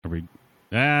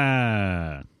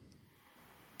Ah.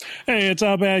 Hey, it's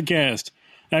our Badcast.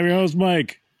 I'm your host,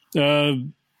 Mike.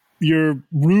 Your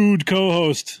rude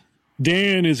co-host,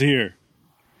 Dan, is here.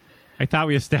 I thought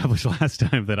we established last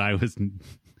time that I was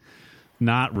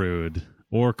not rude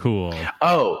or cool.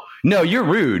 Oh, no, you're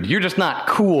rude. You're just not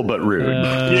cool, but rude.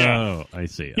 Yeah. I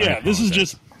see. Yeah, this is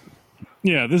just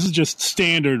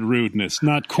standard rudeness,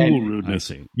 not cool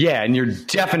rudeness. Yeah, and you're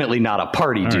definitely not a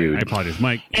party dude. Right, I apologize,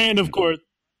 Mike. And of course,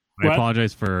 I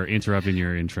apologize for interrupting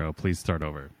your intro. Please start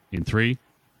over. In 3.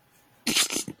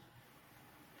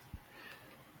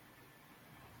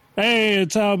 Hey,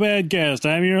 it's How Badcast.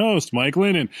 I'm your host, Mike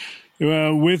Lennon.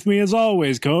 With me, as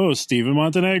always, co-host Steven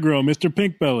Montenegro, Mr.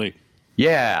 Pinkbelly.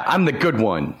 Yeah, I'm the good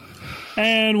one.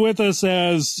 And with us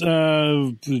as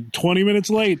 20 minutes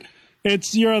late,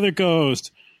 it's your other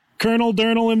co-host, Colonel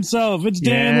Durnall himself. It's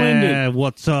Dan Linden.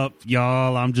 What's up,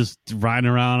 y'all? I'm just riding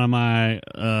around on my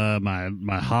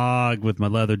my hog with my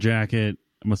leather jacket,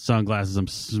 my sunglasses. I'm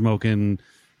smoking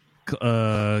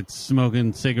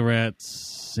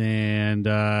cigarettes and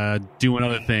doing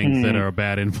other things that are a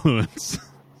bad influence.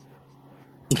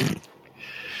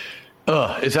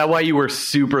 Is that why you were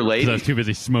super late? 'Cause I was too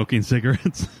busy smoking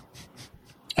cigarettes.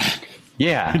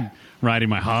 Yeah. Riding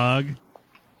my hog.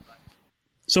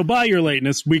 So by your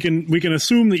lateness, we can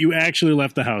assume that you actually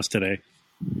left the house today.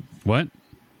 What?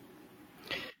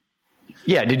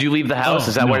 Yeah, did you leave the house?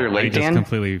 Is that why you're late, I just Dan?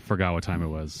 completely forgot what time it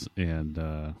was. And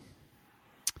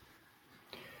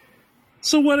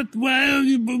So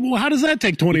how does that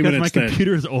take 20 because minutes my then?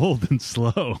 computer is old and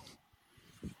slow.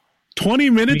 20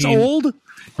 minutes old?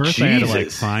 First, I had to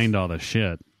Jesus. find all the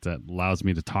shit that allows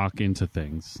me to talk into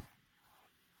things.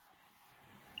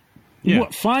 Yeah.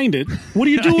 What, find it? What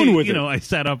are you doing with it? I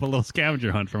set up a little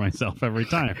scavenger hunt for myself every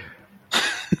time.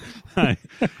 Okay.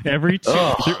 Here's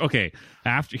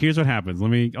what happens.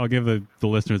 I'll give the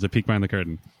listeners a peek behind the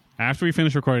curtain. After we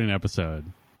finish recording an episode,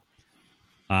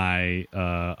 I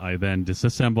then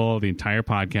disassemble the entire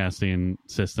podcasting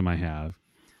system I have,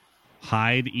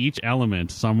 hide each element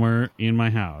somewhere in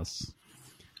my house,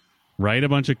 write a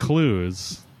bunch of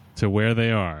clues to where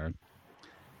they are,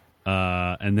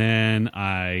 and then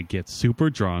I get super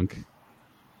drunk.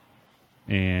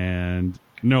 And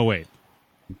no, wait.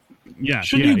 Yeah,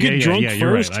 Shouldn't you get drunk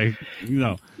first? Right.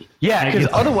 Yeah, because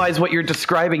otherwise what you're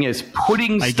describing is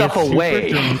putting stuff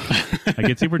away. I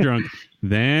get super drunk,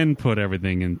 then put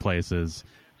everything in places,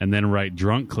 and then write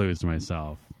drunk clues to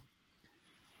myself.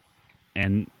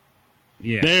 And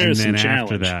There's and then some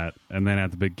after challenge. that, and then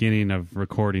at the beginning of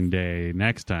recording day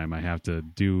next time, I have to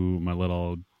do my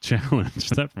little challenge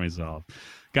set for myself.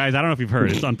 Guys, I don't know if you've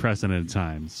heard, it's unprecedented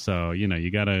times. So,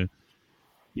 you gotta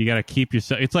keep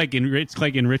yourself. It's like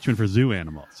enrichment for zoo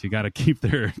animals. You got to keep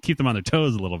them on their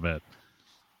toes a little bit,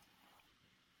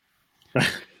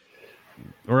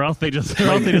 or else they just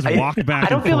walk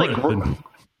back and forth and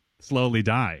slowly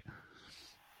die.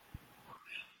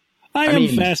 I am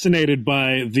fascinated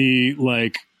by the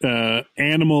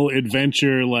animal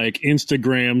adventure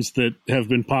Instagrams that have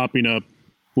been popping up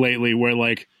lately, where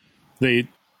they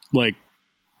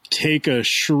take a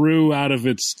shrew out of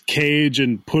its cage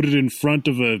and put it in front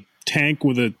of a tank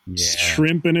with a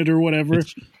shrimp in it or whatever.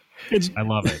 I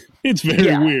love it. It's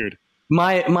very weird.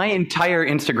 My entire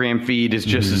Instagram feed is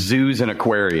just zoos and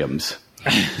aquariums.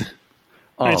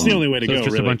 That's the only way to go. It's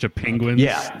just really. a bunch of penguins,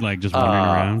 just wandering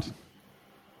around.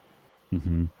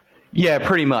 Mm-hmm. Yeah,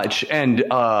 pretty much. And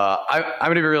I'm going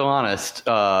to be real honest.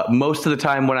 Most of the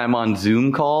time when I'm on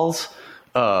Zoom calls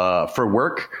for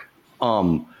work,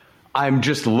 I'm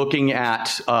just looking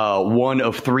at one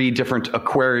of 3 different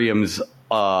aquariums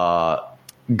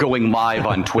going live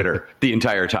on Twitter the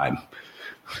entire time.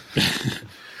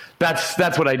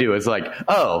 That's what I do. It's like,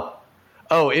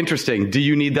 oh, interesting. Do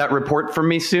you need that report from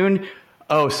me soon?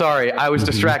 Oh, sorry, I was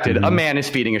distracted. A man is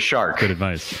feeding a shark. Good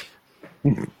advice.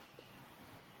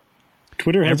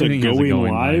 Twitter has Everything a has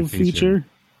going live feature.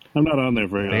 I'm not on there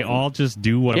very often. They all just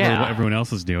do whatever everyone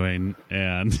else is doing,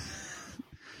 and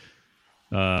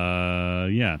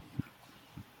hooray!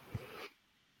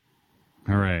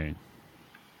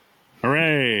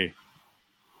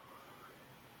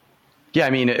 Yeah,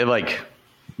 I mean,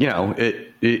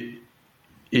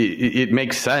 it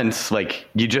makes sense. Like,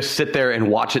 you just sit there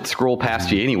and watch it scroll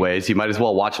past you anyways. You might as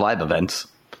well watch live events.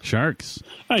 Sharks,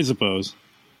 I suppose.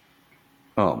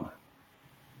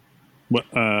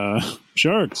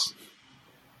 Sharks.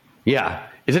 Yeah.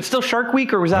 Is it still Shark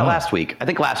Week, or was that last week? I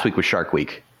think last week was Shark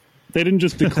Week. They didn't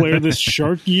just declare this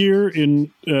shark year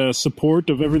in support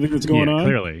of everything that's going on?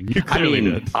 Clearly. You clearly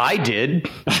did. I did.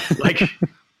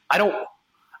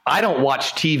 I don't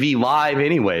watch TV live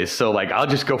anyways, so like I'll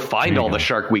just go find all the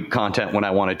Shark Week content when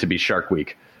I want it to be Shark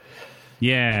Week.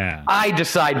 Yeah. I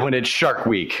decide when it's Shark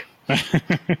Week.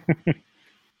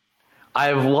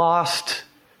 I've lost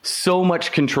so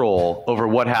much control over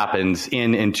what happens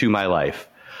in and to my life.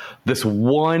 This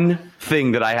one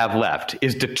thing that I have left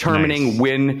is determining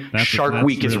when Shark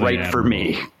Week is really right for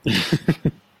me.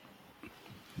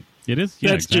 It is.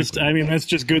 Yeah, that's just. I mean, that's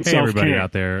just good hey, self-care. everybody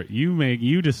out there,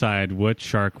 you decide what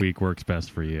Shark Week works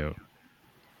best for you.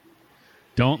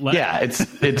 Don't let. Yeah,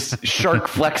 it's Shark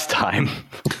Flex time.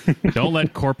 Don't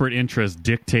let corporate interests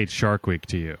dictate Shark Week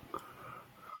to you.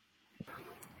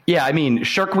 Yeah, I mean,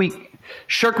 Shark Week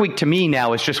to me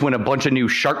now is just when a bunch of new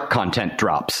shark content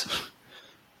drops.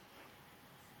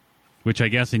 Which I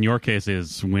guess in your case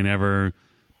is whenever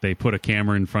they put a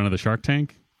camera in front of the shark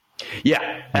tank.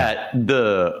 Yeah, at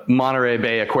the Monterey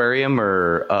Bay Aquarium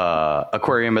or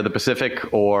Aquarium of the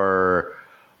Pacific, or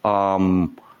I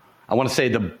want to say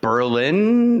the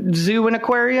Berlin Zoo and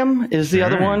Aquarium is the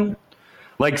other one.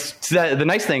 Like, the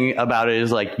nice thing about it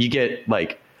is like you get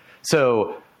like,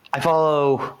 so I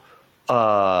follow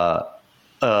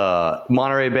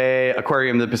Monterey Bay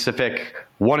Aquarium of the Pacific,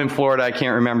 one in Florida, I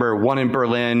can't remember, one in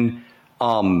Berlin.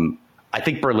 I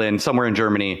think Berlin, somewhere in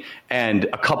Germany, and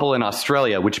a couple in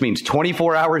Australia, which means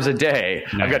 24 hours a day.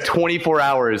 Nice. I've got 24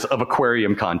 hours of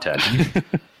aquarium content.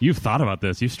 You've thought about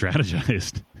this. You've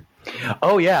strategized.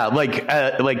 Oh yeah,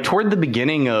 like toward the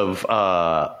beginning of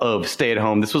Stay at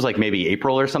Home, this was like maybe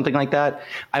April or something like that.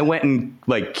 I went and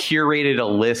like curated a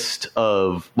list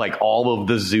of like all of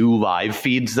the zoo live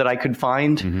feeds that I could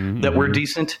find that were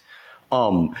decent,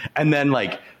 and then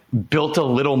like built a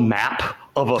little map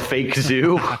of a fake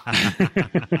zoo.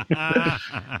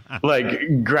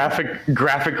 Like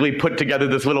graphically put together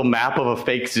this little map of a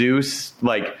fake zoo,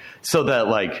 like so that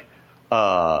like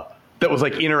that was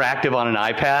like interactive on an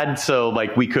iPad, so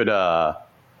like we could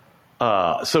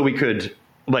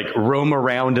like roam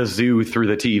around a zoo through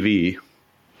the TV.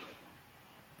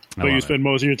 So you spend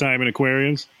most of your time in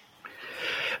aquariums?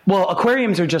 Well,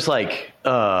 aquariums are just like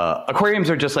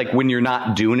when you're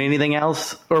not doing anything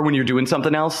else, or when you're doing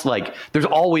something else. Like there's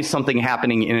always something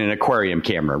happening in an aquarium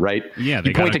camera, right? Yeah,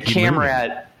 you point a camera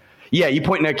at. Yeah, you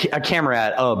point a camera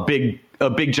at a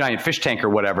big giant fish tank or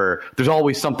whatever. There's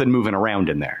always something moving around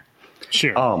in there.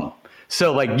 Sure.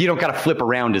 So like you don't got to flip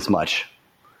around as much.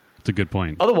 That's a good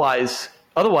point. Otherwise,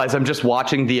 I'm just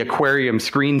watching the aquarium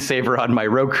screensaver on my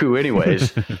Roku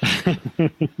anyways.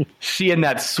 Seeing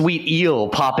that sweet eel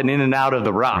popping in and out of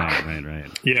the rock. Right.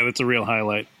 Yeah, that's a real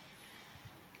highlight.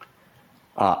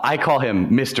 I call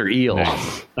him Mr. Eel.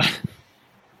 Nice.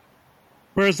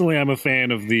 Personally, I'm a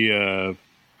fan of the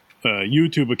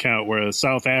YouTube account where a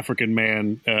South African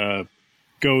man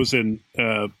goes and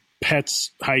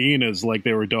pets hyenas like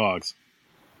they were dogs.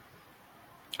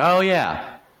 Oh,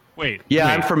 yeah. Wait.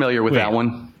 I'm familiar with that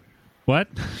one. What?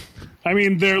 I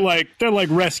mean, they're like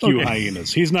rescue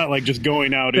hyenas. He's not like just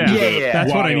going out into the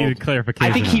That's wild. what I needed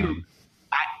clarification.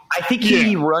 I think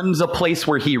he runs a place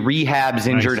where he rehabs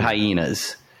injured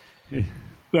hyenas.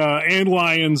 And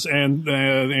lions, and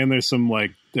there's some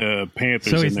like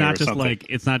panthers. So in it's there not or just something. like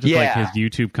his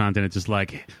YouTube content. It's just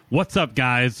like, what's up,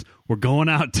 guys? We're going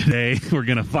out today. We're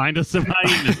gonna find us some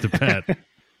hyenas to pet.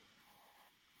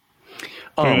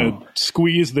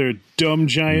 Squeeze their dumb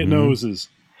giant noses.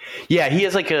 Yeah, he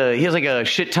has like a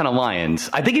shit ton of lions.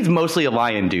 I think he's mostly a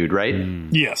lion dude, right?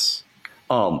 Yes.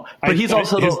 But he's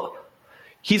also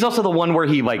the one where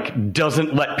he like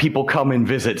doesn't let people come and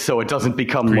visit, so it doesn't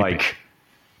become creepy. Like,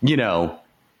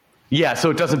 so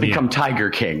it doesn't become Tiger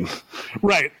King.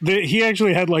 Right. He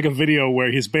actually had like a video where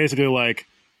he's basically like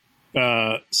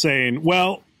saying,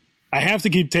 well, I have to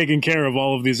keep taking care of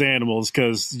all of these animals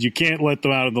because you can't let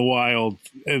them out in the wild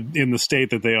in the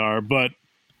state that they are. But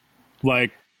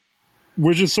like,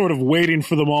 we're just sort of waiting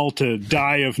for them all to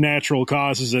die of natural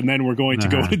causes, and then we're going to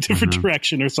go in a different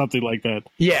direction or something like that.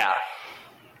 Yeah.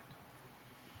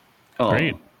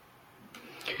 Great.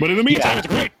 But in the meantime, it's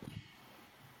great.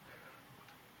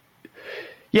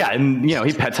 Yeah, and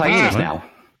he pets hyenas now.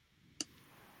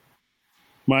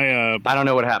 My I don't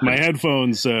know what happened. My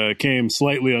headphones came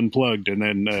slightly unplugged, and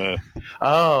then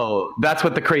oh, that's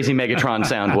what the crazy Megatron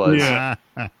sound was. Yeah.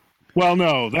 Well,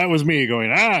 no, that was me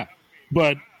going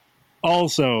but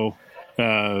also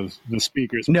the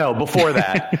speakers. No, before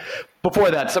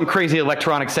that, some crazy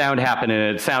electronic sound happened,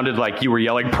 and it sounded like you were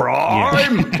yelling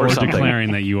 "Prime" or something.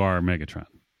 Declaring that you are Megatron.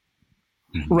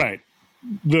 Right.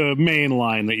 The main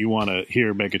line that you want to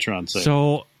hear Megatron say.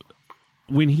 So,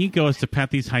 when he goes to pet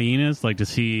these hyenas, like,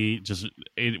 does he just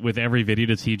with every video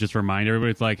does he just remind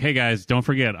everybody, it's like, hey guys, don't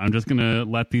forget, I'm just gonna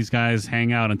let these guys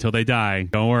hang out until they die.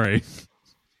 Don't worry.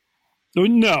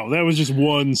 No, that was just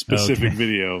one specific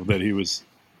video that he was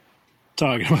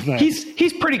talking about. That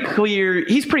He's pretty clear.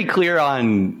 He's pretty clear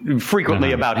on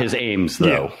frequently about his aims,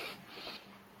 though. Yeah.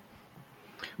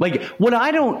 Like, what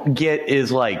I don't get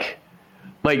is like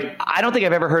I don't think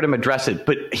I've ever heard him address it,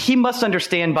 but he must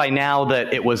understand by now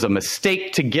that it was a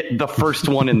mistake to get the first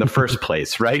one in the first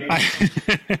place, right?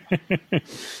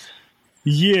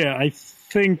 Yeah, I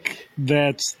think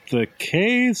that's the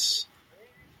case.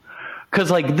 Because,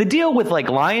 like, the deal with, like,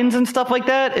 lions and stuff like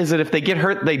that is that if they get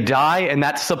hurt, they die, and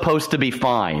that's supposed to be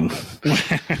fine.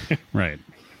 Right.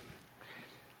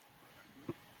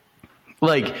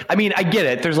 Like, I mean, I get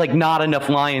it. There's, like, not enough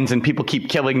lions, and people keep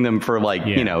killing them for, like,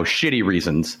 you know, shitty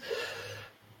reasons.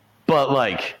 But,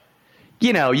 like,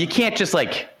 you know, you can't just,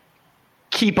 like,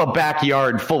 keep a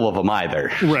backyard full of them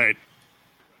either. Right.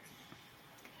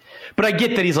 But I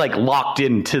get that he's, like, locked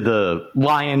into the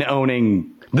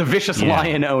the vicious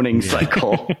lion owning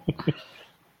cycle.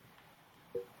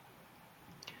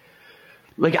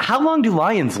 Like, how long do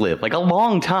lions live? Like, a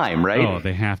long time, right? Oh,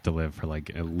 they have to live for, like,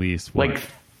 at least, what, Like,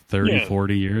 30,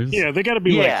 40 years? Yeah, they got to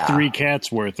be like 3 cats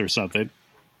worth or something.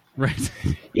 Right.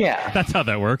 Yeah. That's how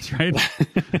that works, right?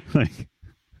 Like,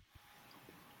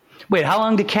 Wait, how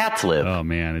long do cats live? oh,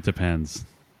 man, it depends.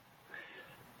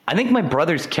 I think my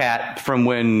brother's cat from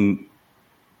when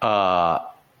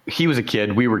he was a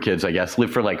kid, we were kids, I guess,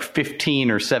 lived for like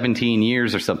 15 or 17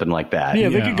 years or something like that. Yeah,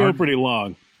 they Yeah, could go pretty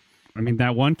long. I mean,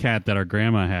 that one cat that our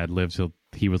grandma had lived till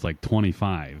he was like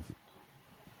 25.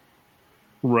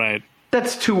 Right.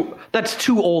 That's too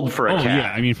old for a cat.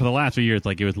 Yeah. I mean, for the last few years,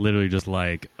 like, it was literally just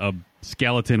like a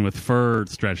skeleton with fur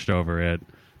stretched over it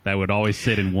that would always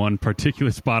sit in one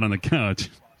particular spot on the couch.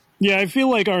 Yeah, I feel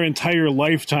like our entire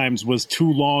lifetimes was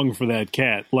too long for that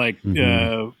cat. Like,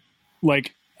 I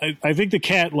think the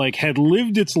cat like had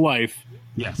lived its life.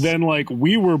 Yes. Then like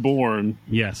we were born.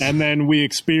 Yes. And then we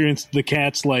experienced the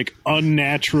cat's like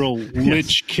unnatural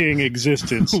Lich King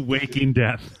existence. Waking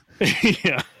death.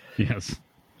 Yeah. Yes.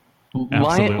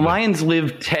 Absolutely. Lions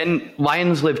live 10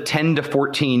 to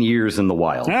 14 years in the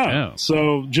wild. Oh.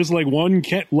 So just like one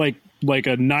cat, like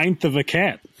a ninth of a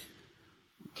cat.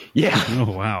 Yeah.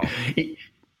 Oh, wow.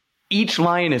 Each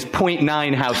lion is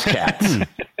 0.9 house cats.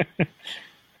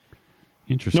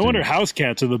 Interesting. No wonder house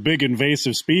cats are the big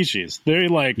invasive species. They're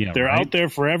like they're right? out there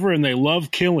forever and they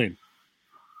love killing.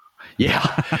 Yeah.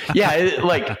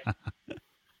 Yeah.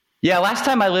 Yeah, last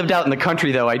time I lived out in the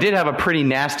country, though, I did have a pretty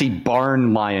nasty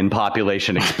barn lion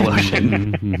population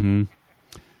explosion.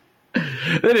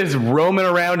 That is roaming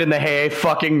around in the hay,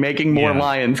 fucking making more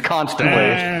lions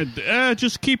constantly.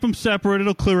 Just keep them separate.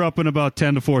 It'll clear up in about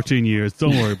 10 to 14 years.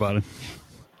 Don't worry about it.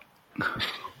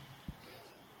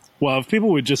 Well, if people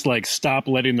would just like stop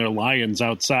letting their lions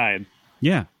outside.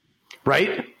 Yeah.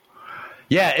 Right?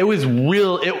 Yeah, it was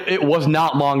real. It was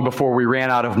not long before we ran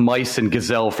out of mice and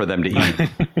gazelle for them to eat.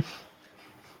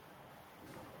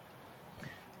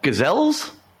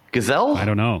 Gazelles? Gazelle? I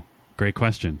don't know. Great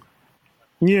question.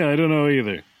 Yeah, I don't know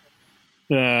either.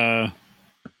 I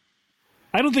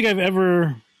don't think I've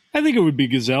ever. I think it would be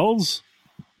gazelles.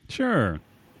 Sure.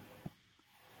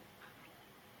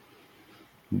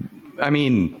 I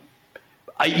mean,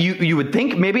 you would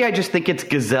think maybe I just think it's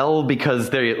gazelle because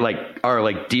they are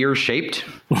like deer shaped.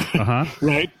 Uh-huh.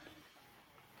 Right.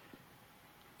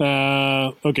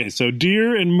 Okay, so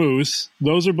deer and moose,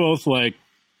 those are both like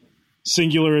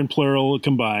singular and plural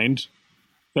combined.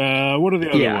 What are the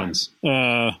other ones?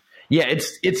 Yeah,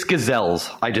 it's gazelles.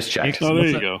 I just checked. Oh, there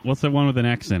you go. What's that one with an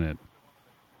X in it?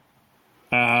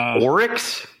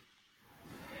 Oryx?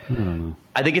 I don't know.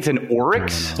 I think it's an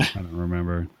oryx. I don't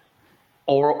remember.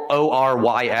 Or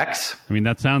Oryx. I mean,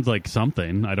 that sounds like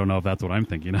something. I don't know if that's what I'm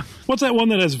thinking of. What's that one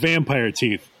that has vampire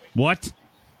teeth? What?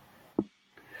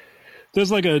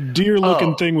 There's like a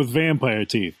deer-looking thing with vampire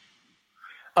teeth.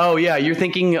 Oh, yeah, you're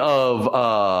thinking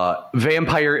of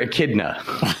vampire echidna.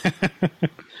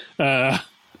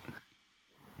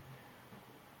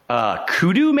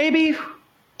 Kudu, maybe?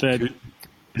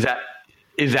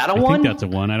 Is that a one? I think that's a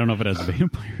one. I don't know if it has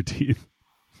vampire teeth.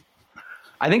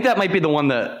 I think that might be the one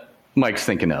that Mike's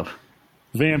thinking of.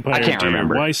 Vampire I can't deer.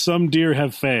 remember. Why some deer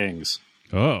have fangs.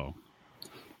 Oh.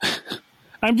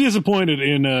 I'm disappointed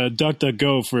in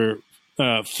DuckDuckGo for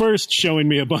first showing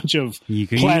me a bunch of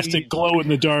plastic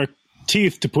glow-in-the-dark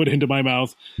teeth to put into my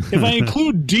mouth. If I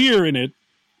include deer in it,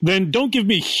 then don't give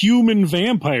me human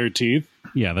vampire teeth.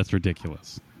 Yeah, that's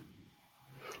ridiculous.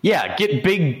 Yeah, get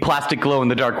big plastic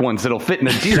glow-in-the-dark ones that'll fit in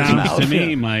a deer's Sounds mouth. to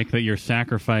me, Mike, that you're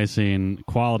sacrificing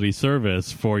quality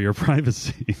service for your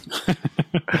privacy.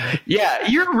 Yeah,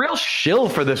 you're a real shill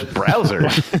for this browser.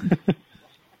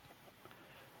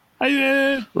 Like,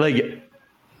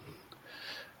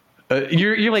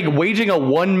 you're like waging a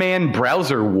one-man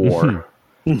browser war.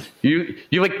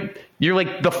 You're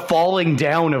like the falling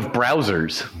down of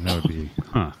browsers. That would be,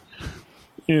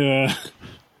 Yeah.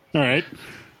 All right.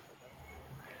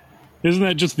 Isn't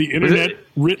that just the internet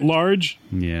writ large?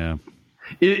 Yeah.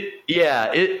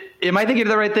 Am I thinking of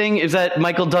the right thing? Is that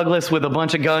Michael Douglas with a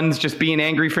bunch of guns just being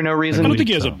angry for no reason? I don't think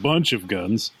he has a bunch of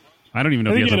guns. I don't even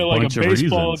know if he has a bunch of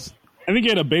reasons. I think he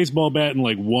had a baseball bat and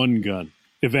like one gun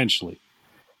eventually.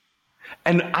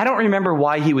 And I don't remember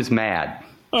why he was mad.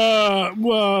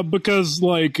 Well, because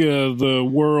like the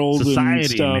world Society, and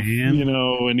stuff, man. you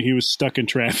know, and he was stuck in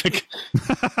traffic.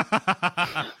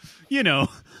 You know,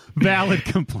 valid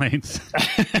complaints.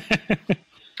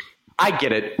 I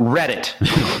get it. Reddit.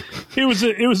 It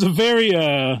was a very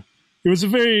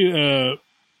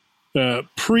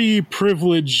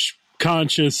pre-privilege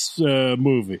conscious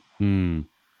movie.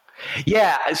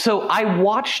 Yeah, so I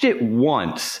watched it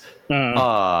once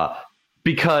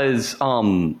because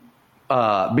one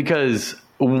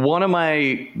of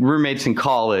my roommates in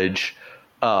college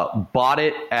bought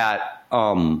it at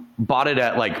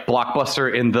like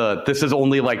Blockbuster in the this is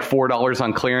only like $4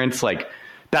 on clearance. Like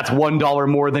that's $1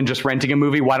 more than just renting a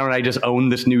movie. Why don't I just own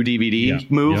this new DVD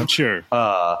move? Yeah, sure.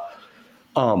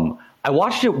 I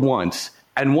watched it once,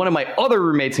 and one of my other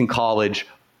roommates in college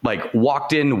like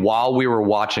walked in while we were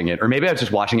watching it, or maybe I was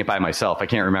just watching it by myself. I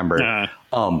can't remember.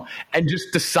 And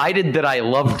just decided that I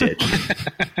loved it.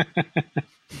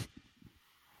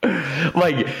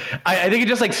 Like, I think it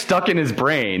just like stuck in his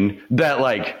brain that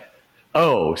like,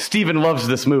 oh, Steven loves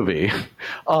this movie.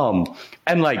 And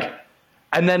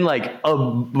then at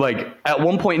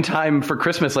one point in time for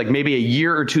Christmas, like maybe a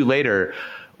year or two later,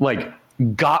 like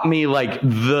got me like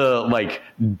the like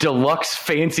deluxe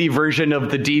fancy version of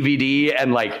the DVD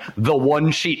and like the one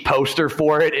sheet poster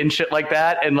for it and shit like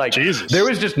that. And like, Jesus. there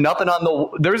was just nothing on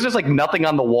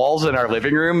the walls in our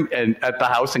living room and at the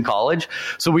house in college.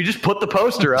 So we just put the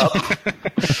poster up.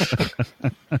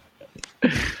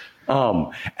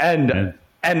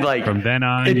 And like from then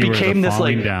on, it you became were the this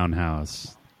falling like down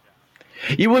house.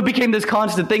 It became this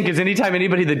constant thing because anytime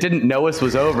anybody that didn't know us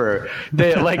was over,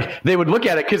 they would look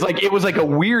at it because like it was like a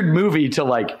weird movie to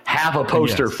like have a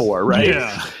poster for, right?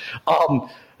 Yeah.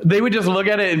 They would just look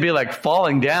at it and be like,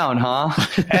 "Falling down, huh?"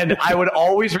 And I would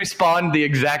always respond the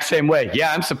exact same way.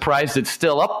 Yeah, I'm surprised it's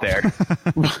still up there.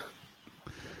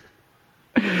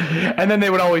 And then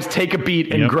they would always take a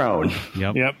beat and groan.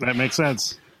 Yep, that makes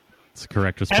sense. It's the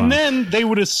correct response. And then they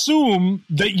would assume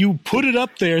that you put it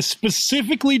up there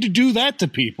specifically to do that to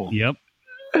people. Yep.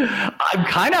 I'm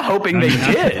kind of hoping they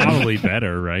That's did. probably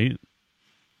better, right?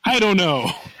 I don't know.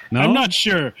 No? I'm not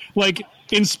sure. Like,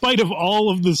 in spite of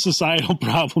all of the societal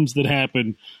problems that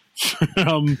happen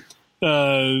from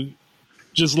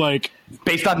just like...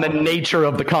 Based on the nature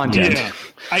of the content. Yeah,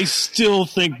 I still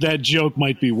think that joke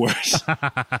might be worse.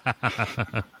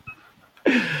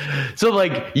 So,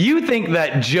 like, you think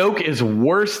that joke is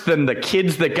worse than the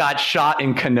kids that got shot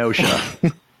in Kenosha?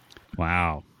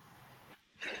 Wow.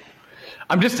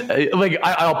 I'm just, like,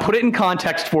 I'll put it in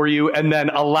context for you and then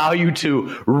allow you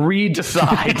to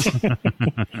re-decide.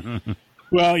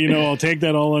 Well, you know, I'll take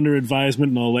that all under advisement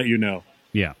and I'll let you know.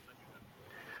 Yeah.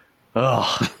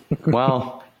 Ugh.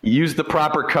 Well, use the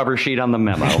proper cover sheet on the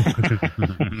memo.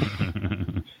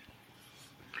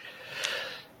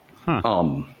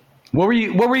 What were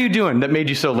you doing that made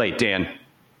you so late, Dan?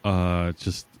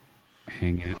 Just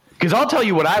hanging. Because I'll tell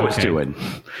you what I was doing.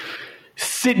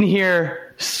 Sitting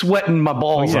here sweating my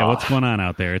balls off. What's going on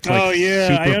out there? It's like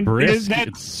super brisk.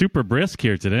 It's super brisk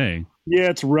here today. Yeah,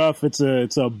 it's rough. It's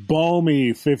a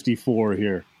balmy 54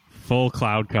 here. Full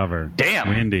cloud cover. Damn.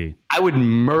 Windy. I would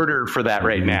murder for that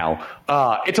right now.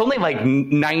 It's only like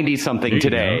 90 something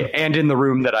today and in the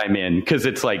room that I'm in because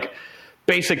it's like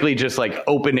basically just like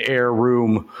open air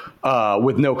room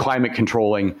with no climate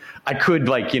controlling. I could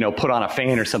like, put on a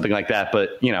fan or something like that,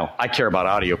 but I care about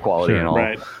audio quality and all.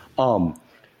 Right.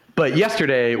 But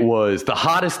yesterday was the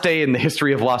hottest day in the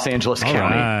history of Los Angeles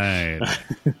County. Right.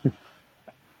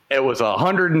 It was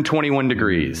 121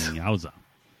 degrees. Yowza.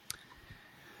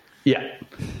 Yeah.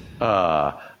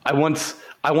 I once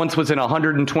was in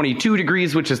 122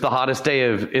 degrees, which is the hottest day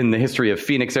in the history of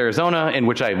Phoenix, Arizona, in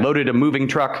which I loaded a moving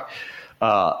truck.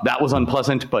 That was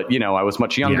unpleasant, but I was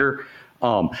much younger.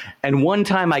 And one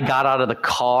time I got out of the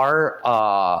car,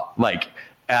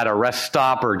 at a rest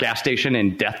stop or gas station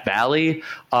in Death Valley,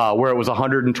 where it was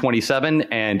 127,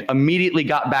 and immediately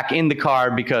got back in the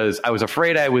car because I was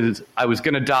afraid I was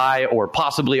going to die or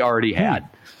possibly already had.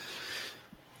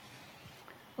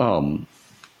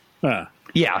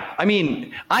 Yeah, I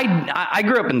mean, I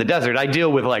grew up in the desert. I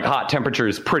deal with like hot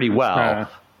temperatures pretty well,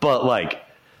 but like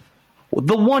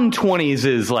the 120s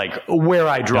is like where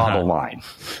I draw the line.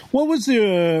 What was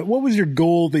your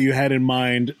goal that you had in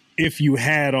mind if you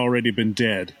had already been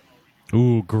dead?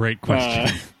 Ooh, great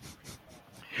question.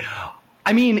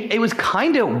 I mean, it was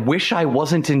kind of wish I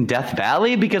wasn't in Death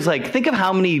Valley because like think of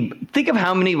how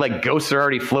many like ghosts are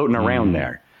already floating around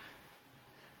there.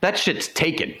 That shit's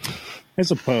taken. I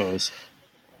suppose.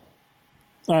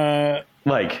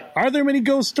 Like, are there many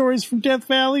ghost stories from Death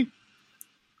Valley?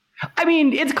 I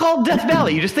mean, it's called Death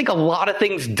Valley. You just think a lot of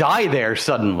things die there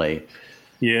suddenly.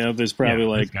 Yeah, there's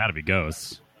probably there's got to be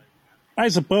ghosts. I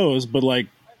suppose, but like,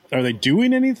 are they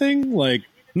doing anything? Like,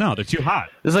 no, they're too hot.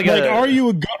 There's like are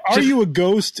you a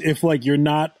ghost if like you're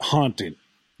not haunted?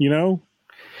 You know?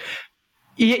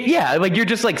 Yeah, like you're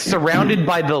just like surrounded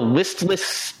by the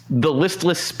listless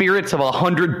spirits of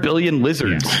 100 billion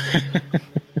lizards.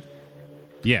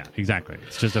 Yeah, exactly.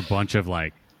 It's just a bunch of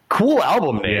like cool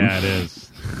album name. Yeah, it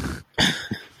is.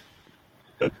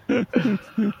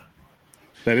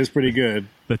 That is pretty good.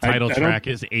 The title track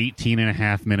is 18 and a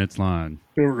half minutes long.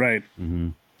 Right. Mm-hmm.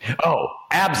 Oh,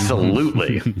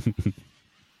 absolutely.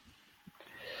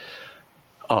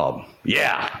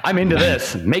 Yeah, I'm into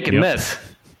this. Making this.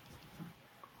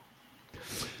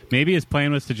 Maybe his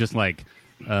plan was to just like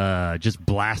just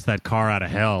blast that car out of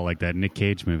hell like that Nick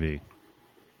Cage movie.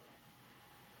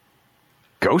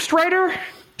 Ghost Rider?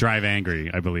 Drive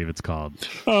Angry, I believe it's called.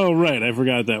 Oh, right. I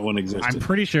forgot that one existed. I'm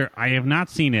pretty sure, I have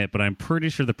not seen it, but I'm pretty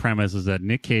sure the premise is that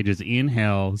Nick Cage is in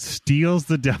hell, steals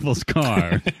the devil's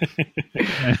car,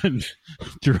 and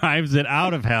drives it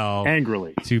out of hell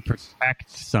angrily to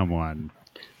protect someone.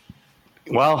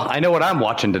 Well, I know what I'm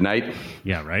watching tonight.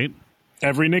 Yeah, right?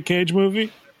 Every Nick Cage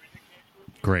movie?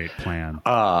 Great plan.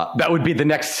 That would be the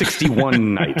next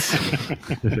 61 nights.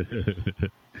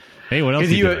 Hey, what else?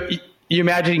 You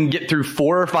imagine you can get through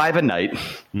 4 or 5 a night.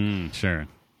 Sure.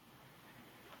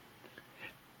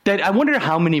 I wonder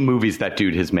how many movies that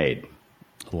dude has made.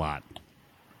 A lot.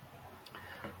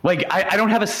 Like I don't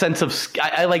have a sense of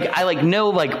I know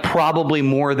like probably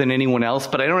more than anyone else,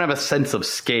 but I don't have a sense of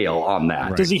scale on that.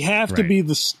 Right. Does he have to be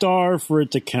the star for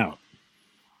it to count?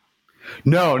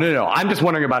 No. I'm just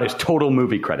wondering about his total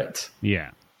movie credits.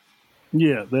 Yeah.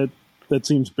 Yeah, that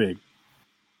seems big.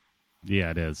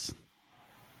 Yeah, it is.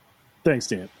 Thanks,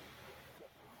 Dan.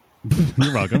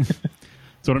 You're welcome.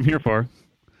 That's what I'm here for.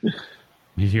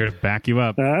 He's here to back you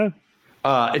up.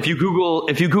 If you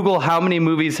Google how many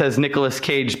movies has Nicolas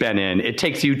Cage been in, it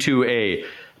takes you to a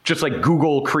just like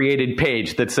Google created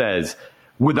page that says,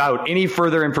 without any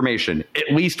further information,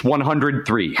 at least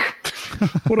 103.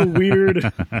 What a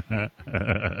weird.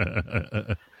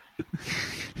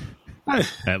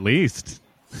 At least.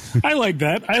 I like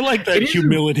that. I like that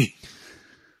humility.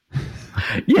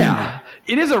 Yeah,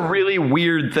 it is a really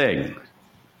weird thing.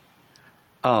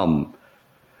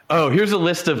 Here's a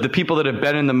list of the people that have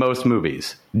been in the most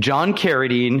movies. John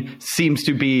Carradine seems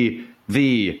to be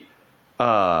the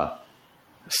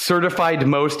certified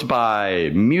most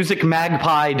by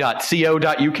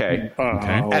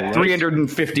musicmagpie.co.uk at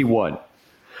 351.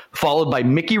 Followed by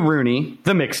Mickey Rooney,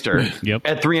 the Mixter,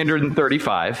 at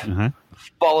 335.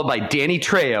 Followed by Danny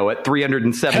Trejo at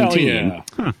 317.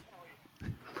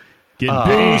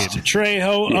 Boost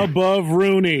Trejo above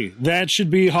Rooney. That should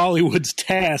be Hollywood's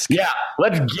task. Yeah,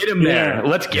 let's get him there.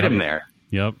 Let's get him there.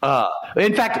 Yep.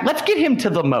 In fact, let's get him to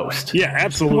the most. Yeah,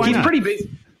 absolutely. He's pretty busy.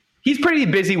 He's pretty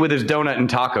busy with his donut and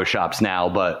taco shops now,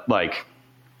 but like,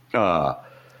 then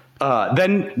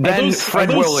Fred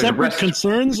Willard. Separate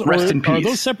concerns, rest in peace. Are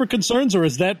those separate concerns, or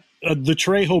is that the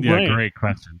Trejo brand? Yeah, great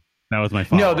question. That was my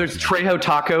fault. No, there's Trejo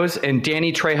tacos and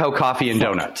Danny Trejo coffee and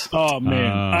donuts. Oh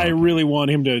man, I really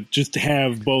want him to just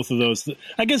have both of those.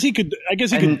 I guess he could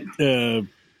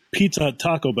pizza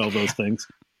Taco Bell those things.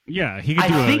 Yeah, he could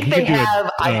do I think they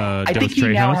have. I think he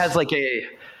now Trejo's. has like a.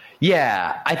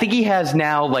 Yeah, I think he has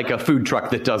now like a food truck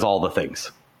that does all the things.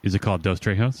 Is it called Dos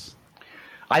Trejos?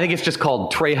 I think it's just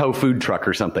called Trejo Food Truck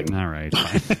or something. All right,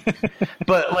 fine.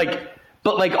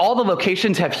 But all the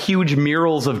locations have huge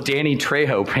murals of Danny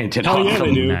Trejo painted on them.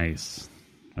 They do. Nice.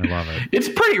 I love it. It's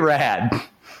pretty rad.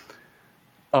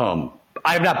 I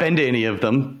have not been to any of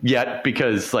them yet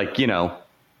because, like, you know,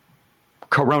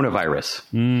 coronavirus.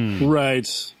 Right.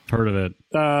 Heard of it.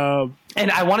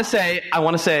 And I want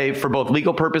to say for both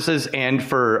legal purposes and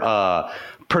for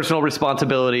personal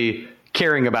responsibility,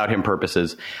 caring about him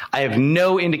purposes, I have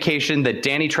no indication that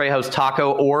Danny Trejo's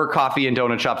taco or coffee and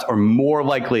donut shops are more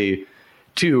likely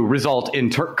to result in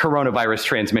coronavirus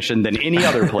transmission than any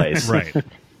other place. Right.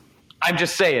 I'm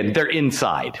just saying, they're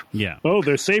inside. Yeah. Oh,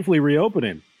 they're safely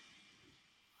reopening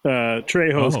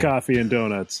Trejo's Coffee and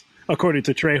Donuts, according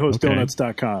to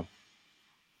TrejosDonuts.com.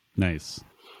 Nice.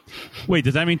 Wait,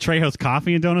 does that mean Trejo's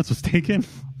Coffee and Donuts was taken?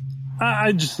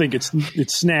 I just think it's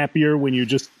snappier when you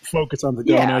just focus on the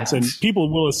donuts, and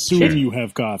people will assume you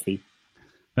have coffee.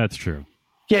 That's true.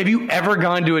 Yeah, have you ever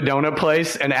gone to a donut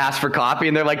place and asked for coffee,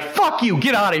 and they're like, "Fuck you,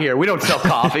 get out of here. We don't sell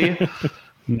coffee."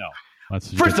 No.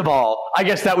 First of all, I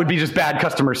guess that would be just bad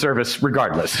customer service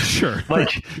regardless. Sure.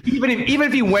 Like, even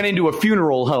if you went into a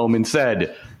funeral home and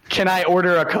said, "Can I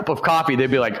order a cup of coffee?" They'd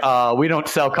be like, "We don't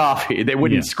sell coffee." They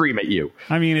wouldn't scream at you.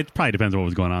 I mean, it probably depends on what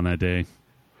was going on that day.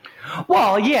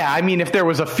 Well, yeah. I mean, if there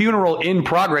was a funeral in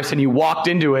progress and you walked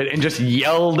into it and just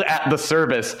yelled at the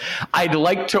service, "I'd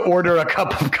like to order a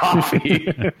cup of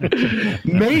coffee,"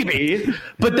 maybe,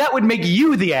 but that would make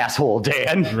you the asshole,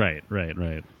 Dan. Right.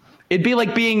 It'd be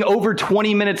like being over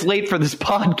 20 minutes late for this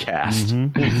podcast.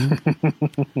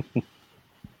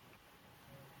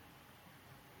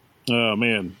 Oh,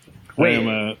 man.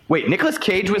 Wait, Nicolas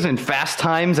Cage was in Fast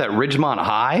Times at Ridgemont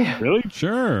High? Really?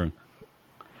 Sure.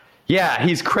 Yeah,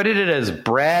 he's credited as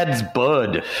Brad's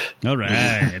Bud. All right.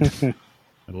 I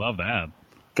love that.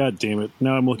 God damn it.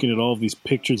 Now I'm looking at all of these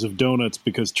pictures of donuts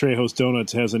because Trejo's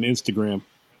Donuts has an Instagram.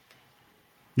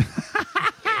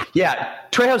 Yeah,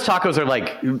 Trejo's tacos are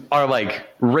like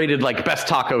rated like best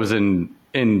tacos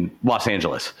in Los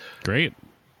Angeles. Great.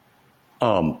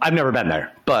 I've never been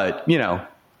there, but you know,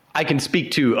 I can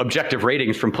speak to objective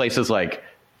ratings from places like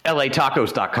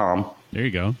LAtacos.com. There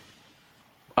you go.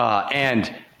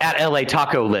 And at LA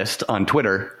Taco List on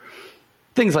Twitter.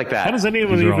 Things like that. How does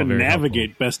anyone These are all even very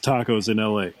navigate best tacos in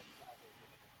LA?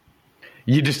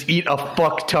 You just eat a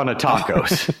fuck ton of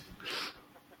tacos.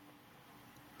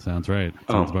 Sounds right.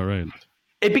 Sounds about right.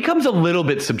 It becomes a little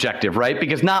bit subjective, right?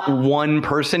 Because not one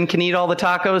person can eat all the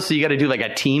tacos, so you got to do like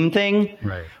a team thing.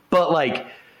 Right. But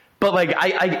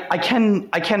I can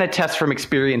attest from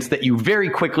experience that you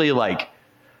very quickly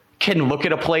can look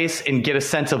at a place and get a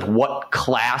sense of what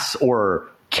class or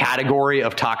category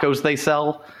of tacos they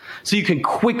sell. So you can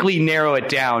quickly narrow it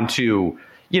down to,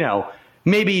 you would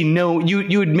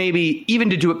maybe, even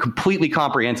to do it completely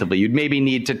comprehensively, you'd maybe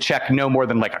need to check no more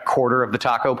than like a quarter of the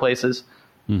taco places.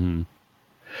 Mm-hmm.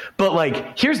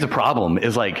 But here's the problem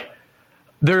is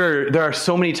there are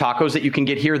so many tacos that you can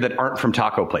get here that aren't from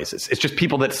taco places. It's just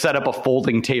people that set up a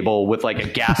folding table with like a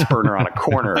gas burner on a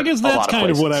corner. I guess that's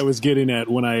kind of what I was getting at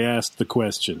when I asked the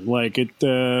question.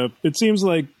 It seems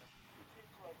like,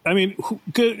 I mean,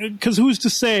 because who's to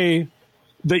say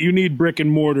that you need brick and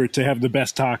mortar to have the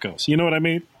best tacos? You know what I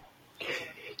mean?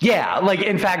 Yeah.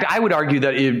 In fact, I would argue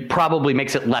that it probably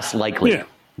makes it less likely. Yeah.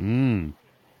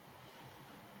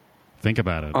 Think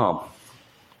about it.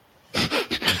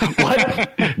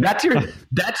 What? That's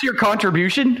your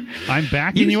contribution? I'm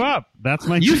backing you up. That's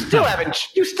my. You still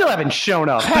haven't shown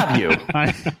up, have you?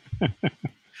 What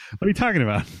are you talking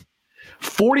about?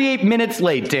 48 minutes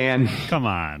late, Dan. Come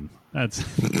on. That's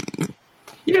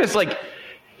you're just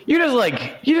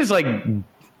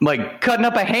cutting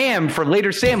up a ham for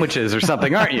later sandwiches or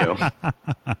something, aren't you?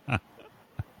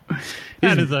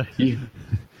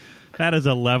 That is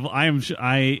a level.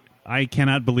 I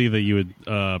cannot believe that you would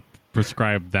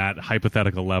prescribe that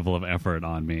hypothetical level of effort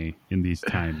on me in these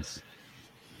times.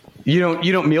 You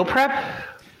don't meal prep?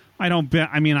 I don't.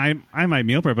 I mean, I might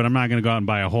meal prep, but I'm not going to go out and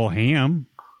buy a whole ham.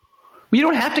 You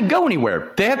don't have to go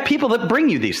anywhere. They have people that bring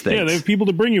you these things. Yeah, they have people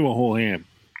to bring you a whole ham.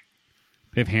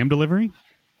 They have ham delivery?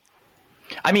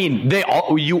 I mean,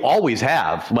 you always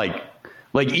have. Like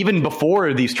even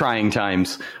before these trying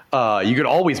times, you could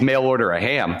always mail order a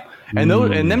ham. And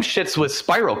them shits with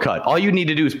spiral cut. All you need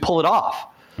to do is pull it off.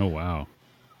 Oh, wow.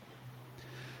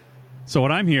 So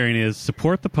what I'm hearing is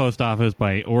support the post office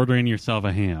by ordering yourself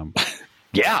a ham.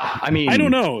 Yeah, I mean, I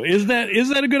don't know. Is that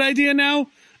a good idea now?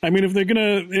 I mean, if they're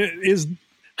gonna,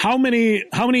 how many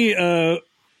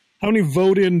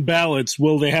vote-in ballots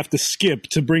will they have to skip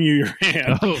to bring you your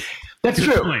ham? Oh, that's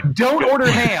true. Point. Don't order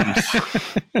hams.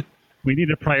 We need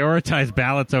to prioritize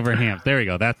ballots over hams. There we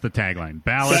go. That's the tagline.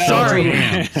 Ballots over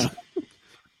hams.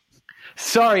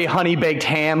 Sorry, Honey Baked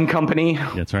Ham Company.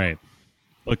 That's right.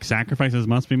 Look, sacrifices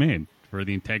must be made for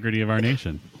the integrity of our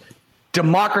nation.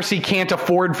 Democracy can't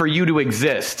afford for you to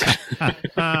exist. We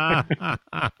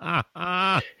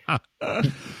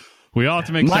all have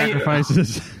to make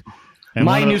sacrifices.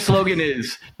 My new slogan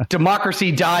is,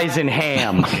 democracy dies in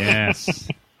ham. Yes,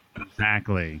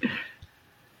 exactly.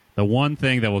 The one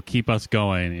thing that will keep us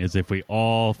going is if we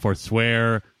all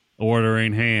forswear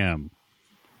ordering ham.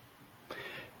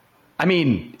 I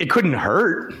mean, it couldn't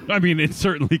hurt. I mean, it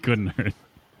certainly couldn't hurt.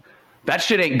 That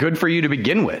shit ain't good for you to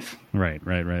begin with. Right.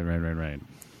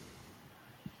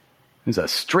 There's a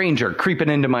stranger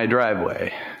creeping into my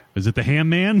driveway. Is it the ham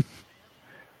man?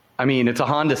 I mean, it's a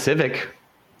Honda Civic.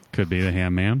 Could be the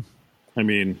ham man. I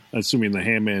mean, assuming the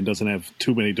ham man doesn't have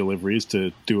too many deliveries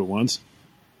to do at once.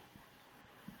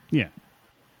 Yeah.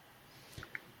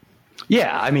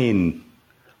 Yeah, I mean,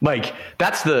 like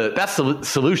that's the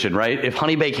solution, right? If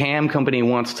Honey Bake Ham Company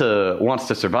wants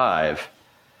to survive,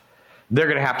 they're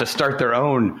going to have to start their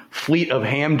own fleet of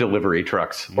ham delivery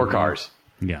trucks or cars.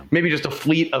 Yeah. Maybe just a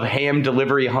fleet of ham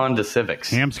delivery Honda Civics.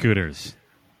 Ham scooters.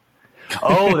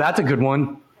 Oh, that's a good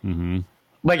one. Mm-hmm.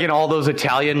 Like in all those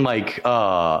Italian like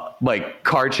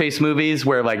car chase movies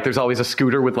where like there's always a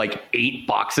scooter with like 8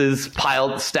 boxes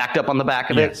stacked up on the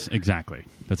back of it. Yes, exactly.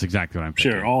 That's exactly what I'm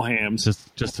thinking. Sure, all hams.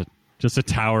 Just a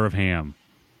tower of ham.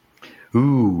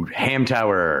 Ooh, Ham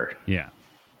Tower. Yeah.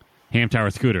 Ham Tower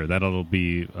Scooter. That'll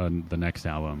be the next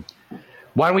album.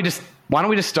 Why don't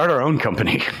we just start our own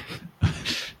company?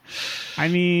 I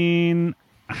mean,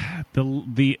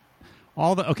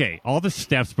 all the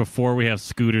steps before we have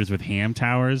scooters with ham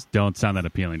towers don't sound that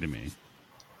appealing to me.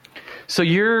 So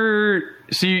your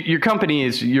company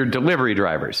is your delivery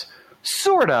drivers.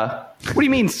 Sorta. What do you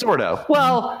mean sorta?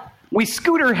 Well, we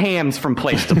scooter hams from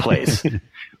place to place.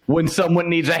 When someone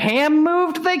needs a ham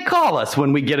moved, they call us.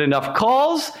 When we get enough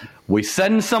calls, we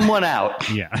send someone out.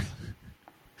 Yeah.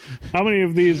 How many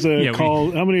of these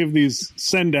how many of these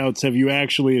send outs have you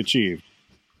actually achieved?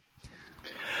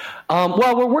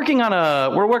 Well, we're working on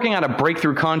a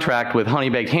breakthrough contract with Honey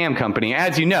Baked Ham Company.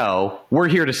 As you know, we're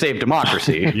here to save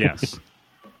democracy. Yes.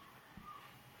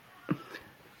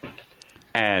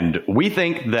 And we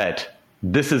think that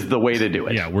this is the way to do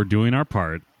it. Yeah, we're doing our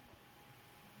part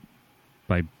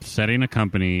by setting a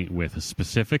company with a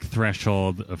specific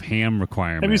threshold of ham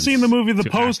requirements. Have you seen the movie The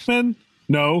Postman?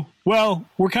 No. Well,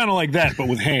 we're kind of like that, but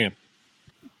with ham.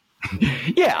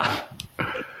 Yeah.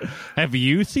 Have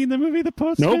you seen the movie The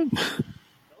Postman? Nope.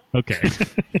 Okay.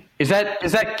 Is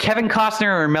that Kevin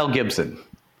Costner or Mel Gibson?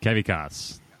 Kevin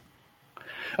Costner.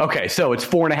 Okay, so it's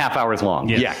 4.5 hours long.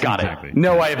 Yes, yeah, got exactly. it.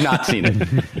 No, I have not seen it.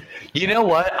 You know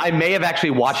what? I may have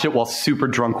actually watched it while super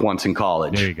drunk once in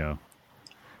college. There you go.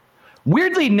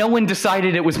 Weirdly, no one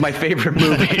decided it was my favorite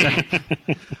movie.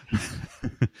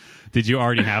 Did you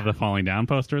already have the falling down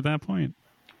poster at that point?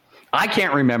 I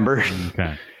can't remember.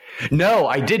 Okay. No,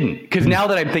 I didn't. Because now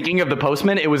that I'm thinking of The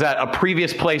Postman, it was at a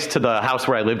previous place to the house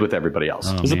where I lived with everybody else.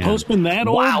 Oh, Is man. The Postman that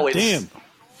old? Wow, Damn.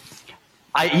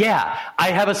 I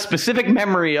have a specific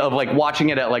memory of like watching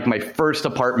it at like my first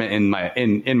apartment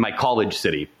in my college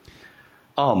city.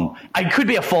 I could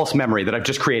be a false memory that I've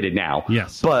just created now.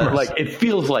 Yes, but like it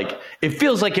feels like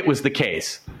it was the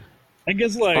case. I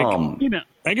guess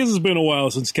I guess it's been a while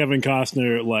since Kevin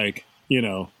Costner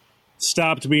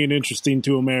stopped being interesting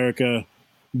to America.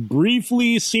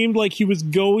 Briefly seemed like he was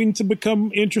going to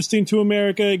become interesting to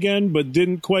America again, but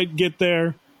didn't quite get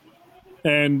there.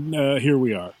 And here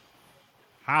we are.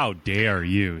 How dare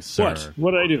you, sir?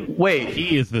 What did I do? Wait,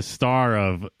 He is the star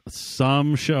of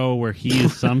some show where he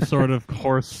is some sort of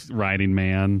horse riding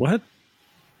man. What?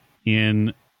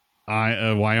 In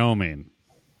Wyoming.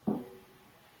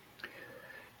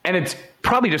 and it's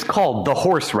probably just called The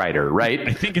Horse Rider, right?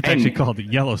 I think it's actually called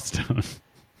Yellowstone.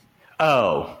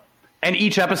 Oh, and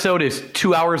each episode is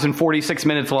 2 hours and 46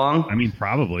 minutes long. I mean,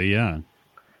 probably, yeah.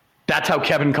 That's how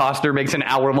Kevin Costner makes an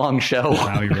hour-long show. That's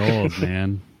how he rolls,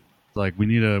 man. Like we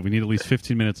need at least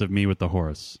 15 minutes of me with the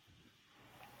horse.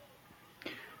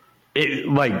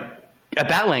 Like at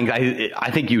that length,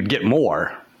 I think you'd get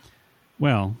more.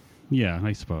 Well, yeah,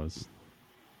 I suppose.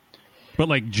 But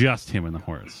like just him and the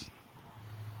horse.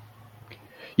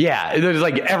 Yeah, there's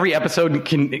like every episode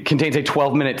contains a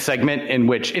 12-minute segment in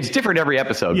which it's different every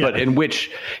episode, Yeah. but in which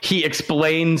he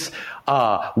explains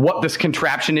what this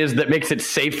contraption is that makes it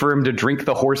safe for him to drink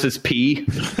the horse's pee.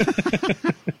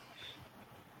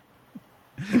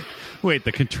 Wait,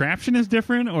 the contraption is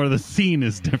different or the scene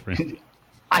is different?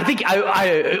 I think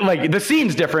I like the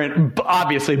scene's different,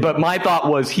 obviously, but my thought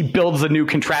was he builds a new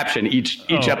contraption each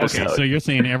episode. Okay. So you're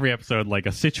saying every episode, like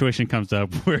a situation comes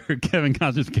up where Kevin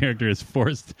Costner's character is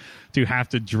forced to have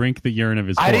to drink the urine of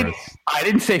his horse. I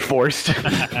didn't say forced.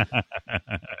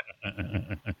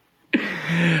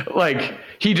 Like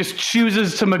he just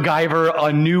chooses to MacGyver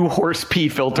a new horse pee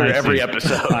filter every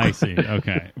episode. I see.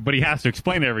 Okay, but he has to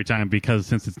explain it every time because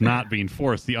since it's not being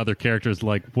forced, the other character is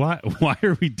like, "What? Why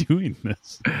are we doing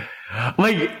this?"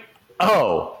 Like,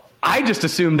 oh, I just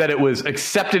assumed that it was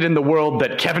accepted in the world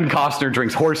that Kevin Costner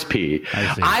drinks horse pee.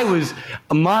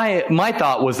 My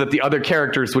thought was that the other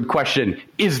characters would question,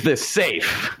 is this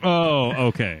safe? Oh,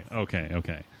 okay.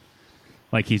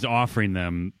 Like he's offering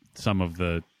them some of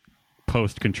the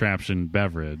post-contraption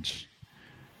beverage,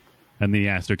 and then he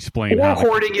has to explain or how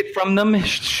hoarding it from them,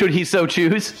 should he so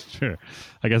choose. Sure.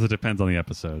 I guess it depends on the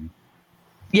episode.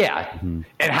 Yeah, and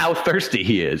how thirsty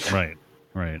he is. Right.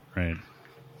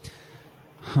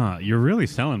 Huh, you're really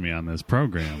selling me on this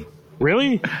program.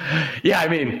 Really? Yeah, I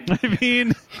mean,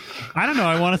 I don't know.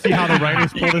 I want to see how the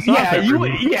writers pull this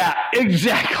off. Yeah,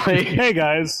 exactly. Hey,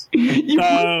 guys.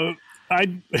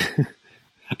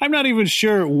 I'm not even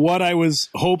sure what I was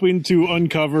hoping to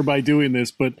uncover by doing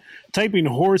this, but typing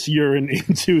horse urine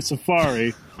into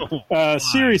Safari,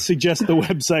 Siri suggests the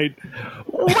website.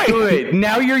 Wait.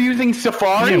 Now you're using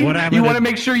Safari? Yeah, you want to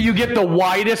make sure you get the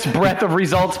widest breadth of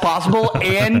results possible,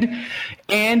 and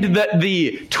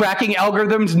the tracking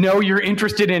algorithms know you're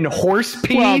interested in horse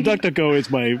pee? Well, DuckDuckGo is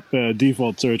my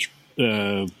default search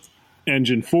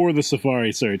engine for the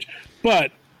Safari search.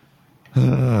 But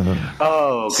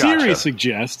gotcha. Siri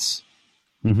suggests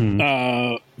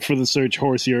for the search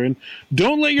horse urine,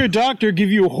 don't let your doctor give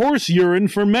you horse urine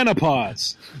for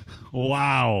menopause.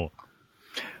 Wow.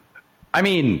 I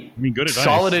mean, good advice.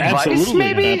 Solid advice,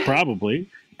 Absolutely, maybe? probably.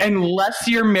 Unless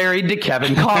you're married to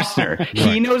Kevin Costner. Right.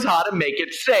 He knows how to make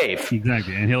it safe.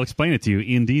 Exactly, and he'll explain it to you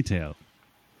in detail.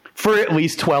 For at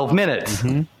least 12 minutes.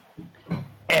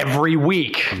 Every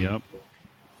week. Yep.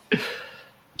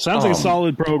 Sounds like a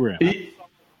solid program.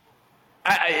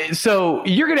 So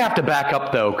you're going to have to back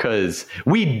up, though, because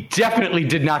we definitely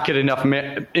did not get enough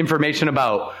information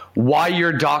about why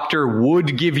your doctor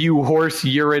would give you horse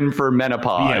urine for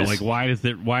menopause. Yeah, like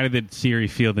why did Siri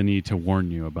feel the need to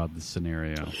warn you about this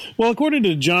scenario? Well, according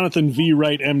to Jonathan V.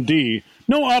 Wright, MD,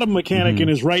 no auto mechanic in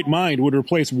his right mind would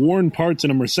replace worn parts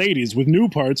in a Mercedes with new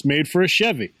parts made for a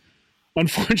Chevy.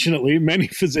 Unfortunately, many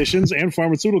physicians and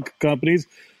pharmaceutical companies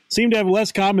seem to have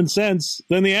less common sense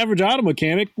than the average auto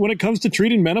mechanic when it comes to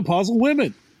treating menopausal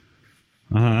women.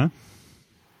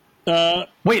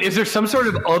 Wait, is there some sort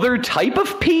of other type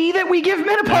of pee that we give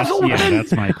menopausal women? Yeah,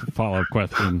 that's my follow-up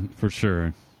question for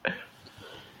sure.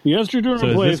 The estrogen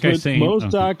replacement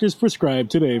most doctors prescribe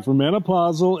today for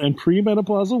menopausal and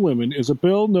premenopausal women is a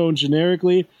pill known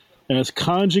generically as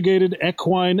conjugated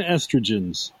equine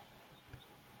estrogens.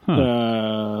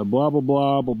 Blah, blah, blah,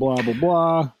 blah, blah, blah,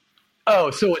 blah.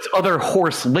 Oh, so it's other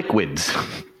horse liquids.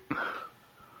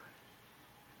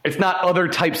 It's not other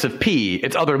types of pee.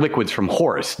 It's other liquids from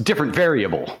horse. Different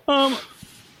variable. I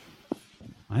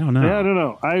don't know. Yeah, I don't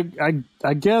know.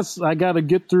 I guess I got to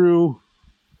get through.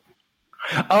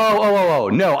 Oh.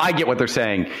 No, I get what they're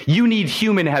saying. You need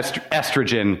human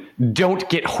estrogen. Don't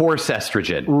get horse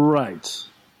estrogen. Right.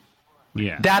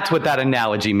 Yeah. That's what that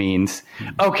analogy means.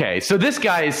 Okay, so this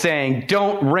guy is saying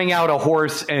don't wring out a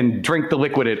horse and drink the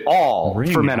liquid at all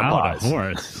for menopause. Out a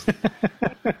horse.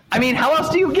 I mean, how else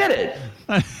do you get it?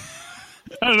 I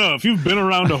don't know. If you've been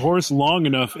around a horse long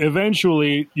enough,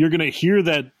 eventually you're going to hear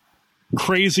that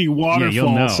crazy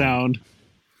waterfall sound.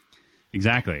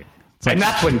 Exactly. And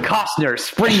that's when Costner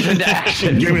springs into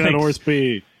action. Give me that horse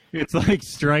pee. It's like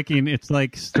striking an Give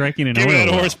me that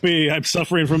horse pee. I'm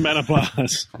suffering from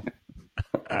menopause.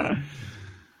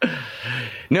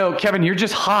 No, Kevin, you're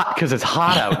just hot because it's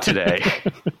hot out today.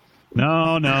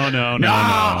 No.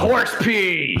 Horse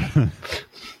pee.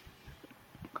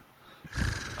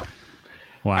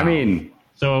 Wow. I mean,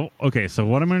 so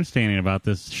what I'm understanding about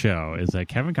this show is that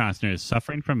Kevin Costner is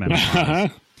suffering from menopause,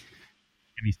 and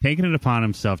he's taken it upon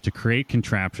himself to create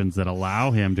contraptions that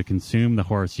allow him to consume the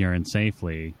horse urine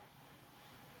safely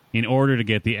in order to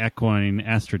get the equine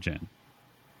estrogen.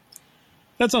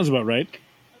 That sounds about right.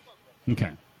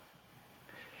 Okay.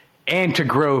 And to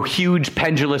grow huge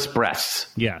pendulous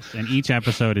breasts. Yes, and each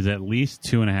episode is at least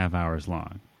 2.5 hours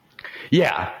long.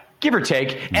 Yeah, give or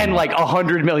take, and like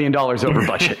 $100 million over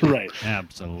budget. Right.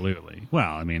 Absolutely.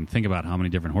 Well, I mean, think about how many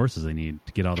different horses they need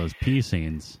to get all those pee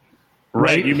scenes.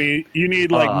 Right. You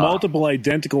need like multiple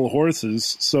identical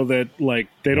horses so that like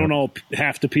they don't all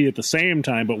have to pee at the same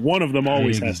time, but one of them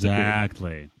always has to pee.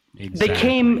 Exactly.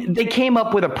 They came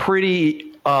up with a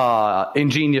pretty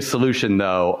ingenious solution,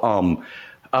 though.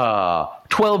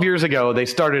 12 years ago, they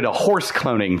started a horse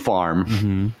cloning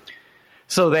farm.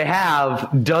 So they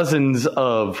have dozens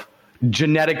of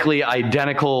genetically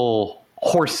identical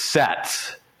horse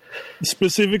sets.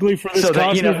 Specifically for this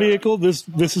Costner vehicle? This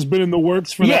has been in the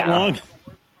works for that long?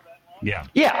 Yeah.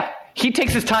 Yeah. He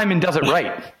takes his time and does it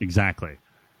right. Exactly.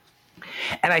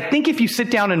 And I think if you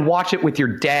sit down and watch it with your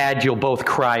dad, you'll both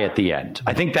cry at the end.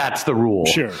 I think that's the rule.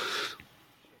 Sure.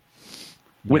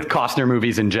 with Costner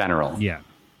movies in general. Yeah.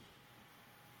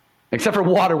 Except for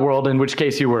Waterworld, in which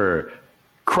case you were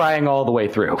crying all the way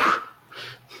through.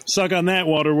 Suck on that,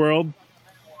 Waterworld.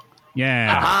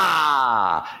 Yeah.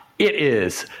 Ah, it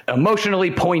is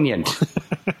emotionally poignant.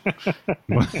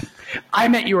 I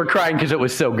meant you were crying because it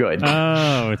was so good.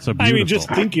 Oh, it's so beautiful. I mean, just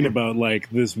thinking about like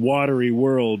this watery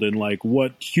world and like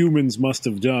what humans must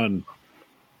have done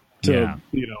to,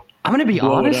 I'm going to be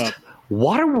blow it honest.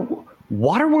 up.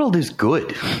 Waterworld is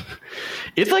good.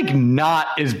 It's like not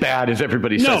as bad as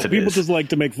everybody says it is. People just like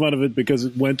to make fun of it because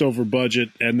it went over budget,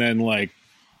 and then like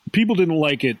people didn't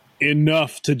like it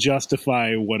enough to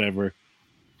justify whatever.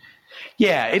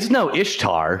 Yeah, it's no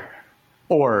Ishtar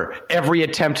or every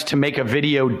attempt to make a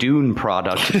video Dune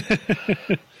product.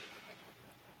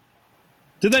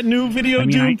 Did that new video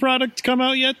Dune product come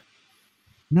out yet?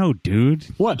 No, dude.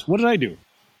 What? What did I do?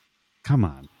 Come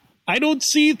on. I don't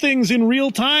see things in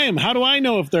real time. How do I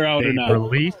know if they're out or not?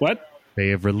 What? They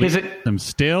have released some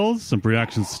stills, some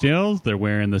production stills. They're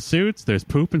wearing the suits. There's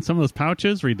poop in some of those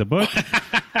pouches. Read the book.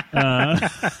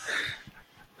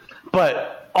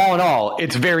 But all in all,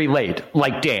 it's very late,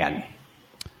 like Dan.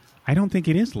 I don't think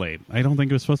it is late. I don't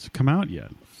think it was supposed to come out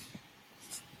yet.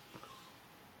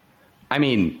 I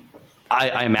mean,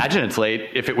 I imagine it's late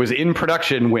if it was in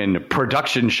production when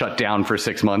production shut down for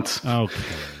 6 months. Okay.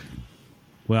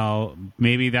 Well,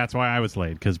 maybe that's why I was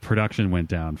late, because production went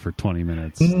down for 20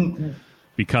 minutes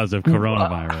because of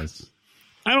coronavirus.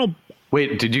 I don't.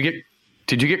 Wait, did you get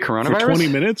coronavirus? For 20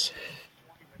 minutes?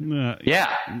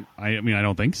 Yeah. I mean, I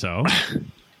don't think so.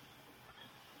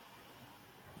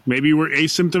 Maybe you were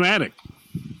asymptomatic.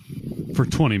 For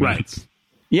 20 minutes.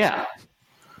 Yeah.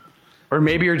 Or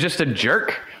maybe you're just a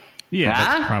jerk. Yeah,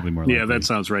 that's probably more likely. Yeah, that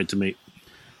sounds right to me.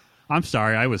 I'm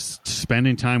sorry, I was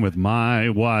spending time with my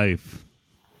wife.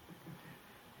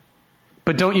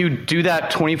 But don't you do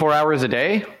that 24 hours a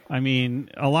day? I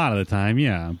mean, a lot of the time,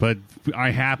 yeah. But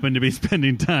I happen to be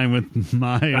spending time with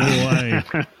my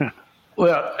wife.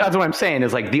 Well, that's what I'm saying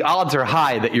is like the odds are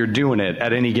high that you're doing it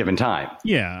at any given time.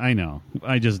 Yeah, I know.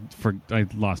 I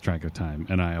lost track of time,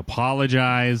 and I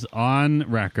apologize on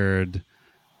record.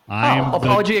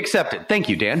 Apology accepted. Thank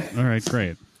you, Dan. All right,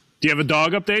 great. Do you have a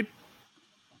dog update?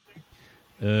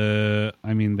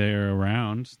 I mean, they're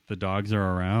around. The dogs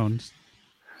are around.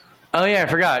 Oh, yeah, I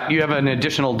forgot. You have an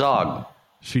additional dog.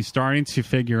 She's starting to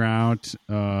figure out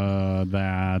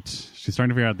that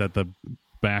the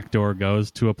back door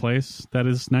goes to a place that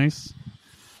is nice.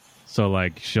 So,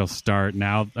 like, she'll start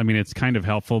now. I mean, it's kind of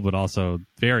helpful, but also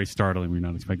very startling. We're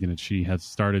not expecting it. She has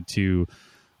started to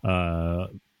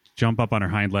jump up on her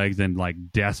hind legs and, like,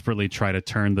 desperately try to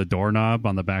turn the doorknob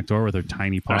on the back door with her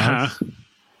tiny paws. Uh-huh.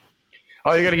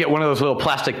 Oh, you got to get one of those little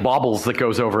plastic baubles that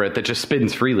goes over it that just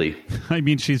spins freely. I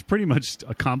mean, she's pretty much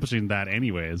accomplishing that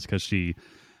anyways, because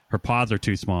her paws are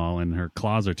too small and her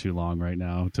claws are too long right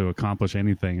now to accomplish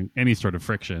anything, any sort of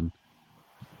friction.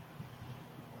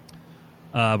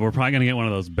 But we're probably going to get one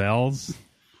of those bells.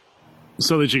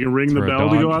 So that you can ring the bell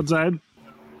to go outside?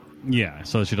 Yeah,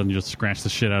 so that she doesn't just scratch the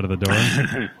shit out of the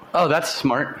door. Oh, that's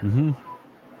smart. Mm-hmm.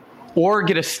 Or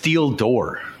get a steel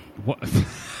door. What?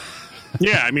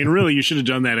 Yeah, I mean, really, you should have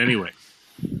done that anyway.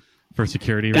 For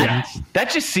security reasons? That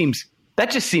just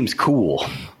seems cool.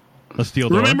 A steel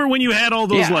door? Remember when you had all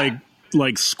those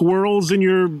like squirrels in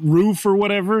your roof or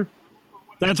whatever?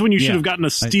 That's when you should have gotten a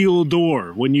steel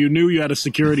door, when you knew you had a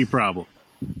security problem.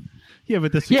 Yeah,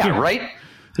 but right?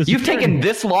 You've taken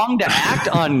this long to act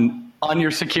on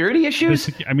your security issues?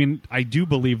 I mean, I do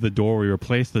believe the door we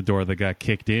replaced, the door that got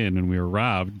kicked in and we were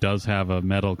robbed, does have a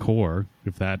metal core,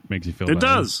 if that makes you feel better. It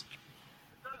does.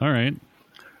 All right.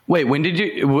 Wait, when did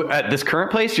you, at this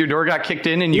current place, your door got kicked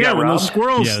in and you got robbed? Yeah, when those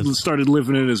squirrels started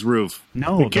living in his roof.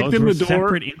 No, they kicked in the door.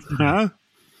 Separate incidents. Huh?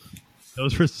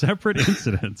 Those were separate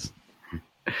incidents.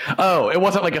 Oh, it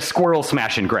wasn't like a squirrel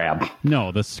smash and grab.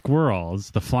 No, the squirrels,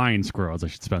 the flying squirrels, I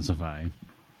should specify.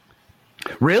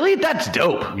 Really? That's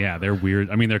dope. Yeah, they're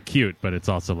weird. I mean, they're cute, but it's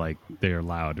also like they're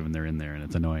loud when they're in there and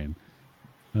it's annoying.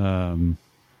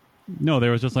 No,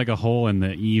 there was just like a hole in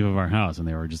the eave of our house and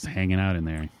they were just hanging out in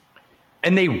there.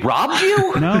 And they robbed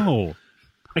you? No.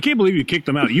 I can't believe you kicked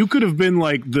them out. You could have been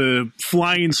like the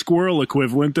flying squirrel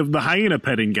equivalent of the hyena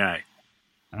petting guy.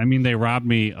 I mean, they robbed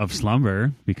me of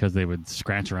slumber because they would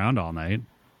scratch around all night.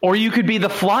 Or you could be the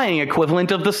flying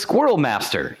equivalent of the squirrel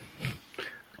master.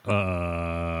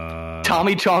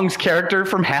 Tommy Chong's character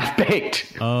from Half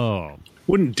Baked. Oh.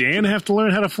 Wouldn't Dan have to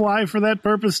learn how to fly for that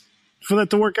purpose, for that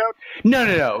to work out?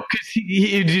 No, because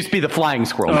he'd just be the flying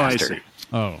squirrel master. I see.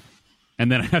 Oh.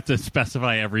 And then I have to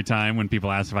specify every time when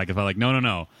people ask if I could fly, like,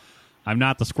 no. I'm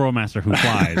not the squirrel master who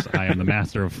flies. I am the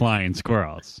master of flying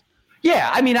squirrels.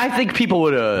 Yeah, I mean, I think people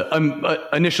would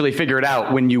initially figure it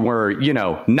out when you were,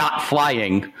 not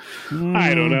flying.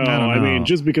 I don't know. I know. mean,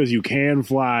 just because you can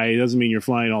fly doesn't mean you're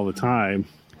flying all the time.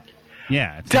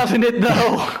 Yeah. Doesn't it,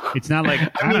 though? It's not like,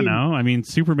 I don't know. I mean,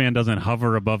 Superman doesn't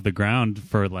hover above the ground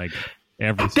for like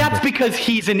every That's because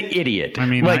he's an idiot. I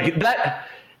mean, that.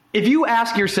 If you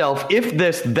ask yourself, if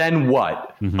this, then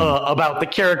what, about the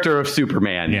character of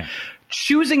Superman, Yeah.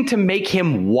 choosing to make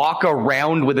him walk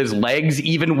around with his legs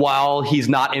even while he's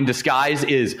not in disguise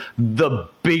is the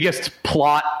biggest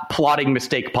plotting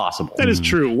mistake possible. That is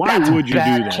true. Why That's would you do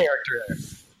bad that? character,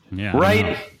 Yeah,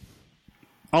 right?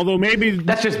 Although maybe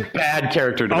That's just bad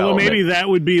character development. Although maybe that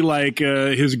would be like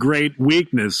his great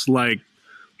weakness. Like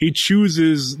he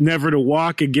chooses never to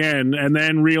walk again and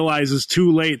then realizes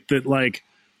too late that like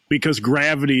because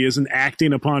gravity isn't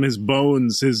acting upon his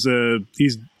bones,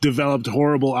 he's developed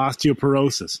horrible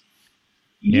osteoporosis.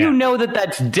 Yeah. You know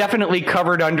that's definitely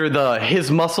covered under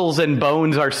his muscles and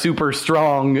bones are super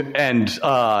strong and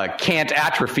can't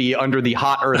atrophy under the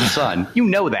hot Earth sun. You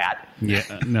know that. Yeah,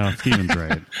 no, Steven's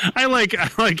right. I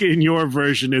like in your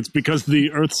version, it's because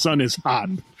the Earth sun is hot.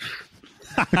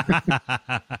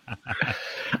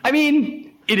 I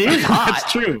mean, it is hot.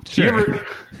 That's true. You ever-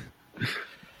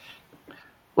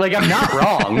 like, I'm not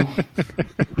wrong.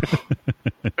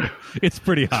 It's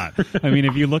pretty hot. I mean,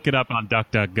 if you look it up on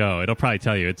DuckDuckGo, it'll probably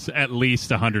tell you it's at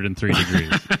least 103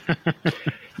 degrees.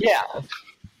 Yeah.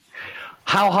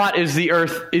 How hot is the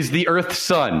Earth? Is the Earth's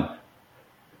sun?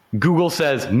 Google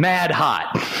says mad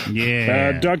hot.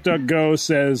 Yeah. DuckDuckGo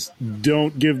says,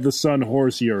 don't give the sun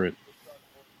horse urine.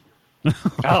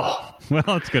 Oh, Well,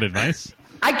 that's good advice.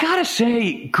 I gotta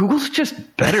say, Google's just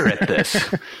better at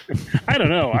this. I don't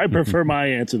know. I prefer my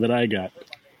answer that I got.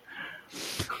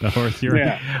 The horse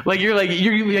urine. Yeah.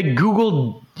 you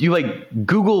Google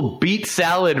beet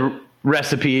salad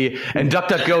recipe, and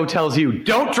DuckDuckGo tells you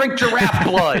don't drink giraffe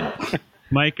blood.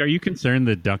 Mike, are you concerned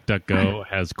that DuckDuckGo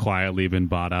has quietly been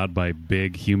bought out by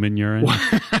big human urine?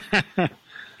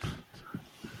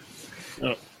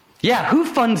 Yeah, who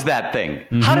funds that thing?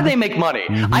 Mm-hmm. How do they make money?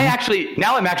 I'm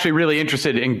actually really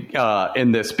interested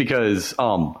in this because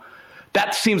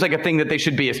that seems like a thing that they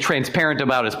should be as transparent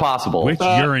about as possible. Which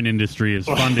urine industry is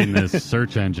funding this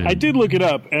search engine? I did look it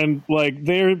up, and like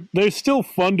they're still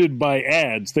funded by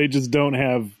ads. They just don't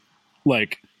have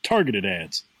like targeted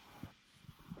ads.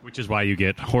 Which is why you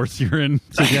get horse urine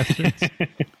suggestions.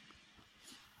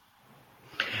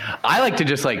 I like to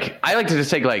just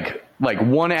take like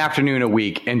one afternoon a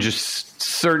week and just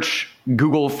search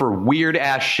Google for weird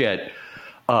ass shit,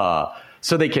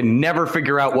 so they can never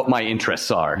figure out what my interests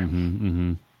are.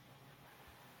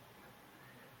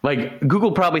 Like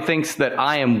Google probably thinks that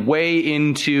I am way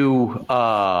into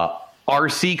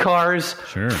RC cars,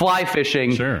 Sure. fly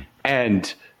fishing, Sure.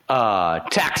 and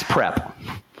tax prep.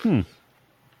 And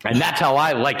that's how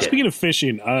I like it. Speaking of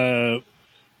fishing,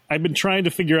 I've been trying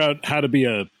to figure out how to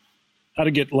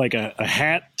get like a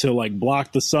hat to like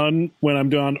block the sun when I'm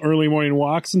doing early morning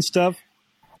walks and stuff.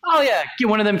 Oh yeah, get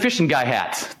one of them fishing guy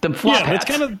hats, them flop Yeah, that's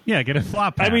hats. kind of. Yeah, get a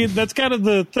flop hat. I mean, that's kind of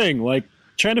the thing. Like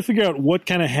trying to figure out what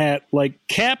kind of hat. Like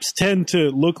caps tend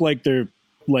to look like they're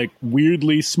like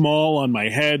weirdly small on my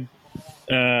head.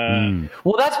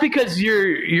 Well, that's because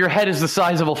your head is the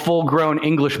size of a full-grown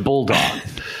English bulldog.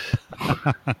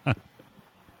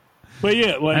 But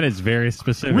yeah, like that is very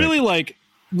specific. really like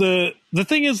the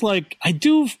thing is like I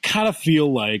do kind of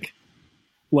feel like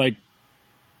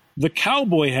the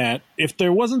cowboy hat, if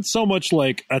there wasn't so much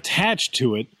like attached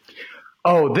to it,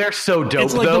 Oh, they're so dope.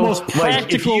 it's like though. the most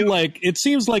practical. Like, It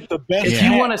seems like the best. if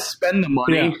you want to spend the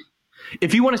money, Yeah.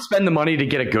 if you want to spend the money to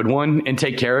get a good one and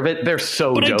take care of it, they're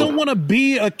so But dope. I don't want to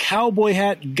be a cowboy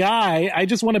hat guy. I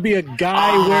just want to be a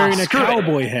guy wearing a screw it.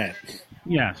 cowboy hat.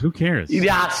 Yeah, who cares?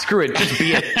 Yeah, screw it. Just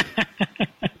be it.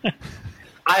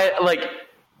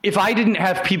 If I didn't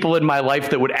have people in my life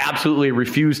that would absolutely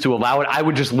refuse to allow it, I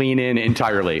would just lean in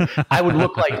entirely. I would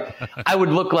look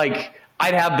like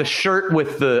I'd have the shirt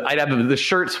with the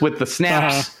shirts with the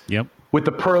snaps. Yep. With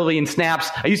the pearly and snaps.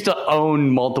 I used to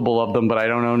own multiple of them, but I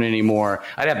don't own anymore.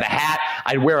 I'd have the hat.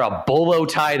 I'd wear a bolo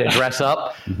tie to dress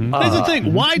up. That's the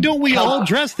thing. Why don't we all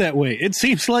dress that way? It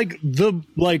seems like the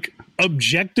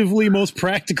objectively most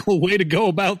practical way to go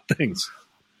about things.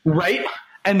 Right?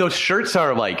 And those shirts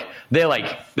are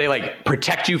they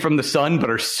protect you from the sun, but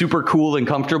are super cool and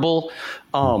comfortable.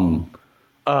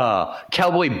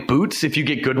 Cowboy boots, if you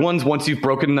get good ones, once you've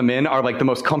broken them in, are like the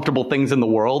most comfortable things in the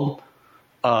world.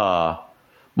 This.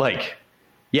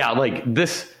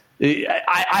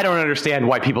 I don't understand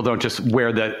why people don't just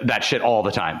wear that shit all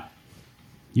the time.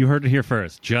 You heard it here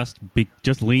first. Just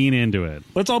lean into it.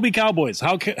 Let's all be cowboys.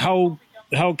 How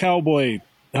bad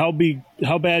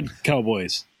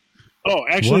cowboys? Oh,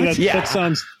 actually, What? that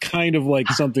sounds kind of like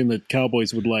something that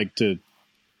cowboys would like to.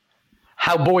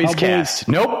 How boys cast?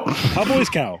 Nope. How boys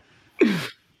cow?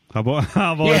 How boys cow?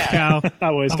 How boys cow?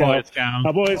 How boys cow?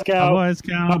 How boys cow? How boys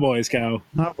cow? How boys cow?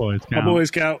 How boys cow? How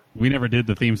boys cow? We never did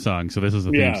the theme song, so this is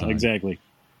the theme song. Yeah, exactly.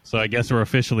 So I guess we're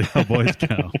officially How Boys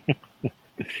Cow.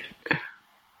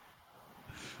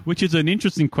 Which is an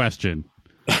interesting question.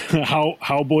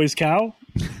 How boys cow?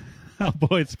 How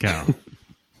Boys Cow?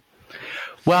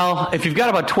 Well, if you've got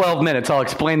about 12 minutes, I'll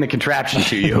explain the contraption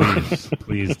to you.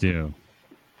 Please do.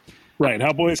 Right.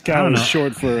 How boys cow is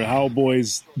short for how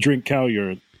boys drink cow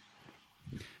urine.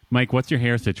 Mike, what's your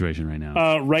hair situation right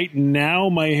now? Right now,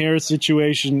 my hair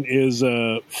situation is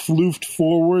floofed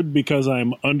forward because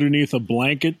I'm underneath a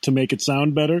blanket to make it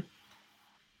sound better.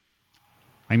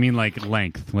 I mean, like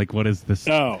length. Like, what is this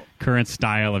current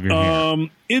style of your hair?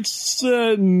 It's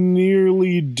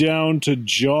nearly down to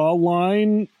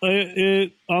jawline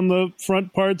on the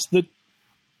front parts.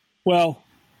 Well,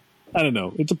 I don't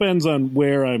know. It depends on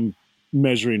where I'm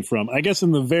measuring from. I guess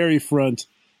in the very front,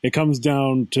 it comes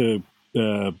down to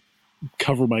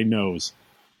cover my nose.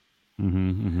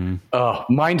 Oh,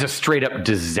 mine's a straight up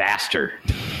disaster.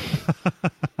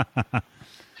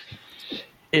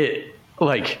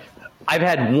 I've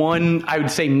had one, I would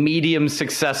say, medium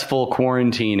successful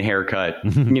quarantine haircut,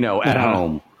 at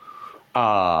home.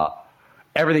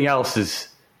 Everything else is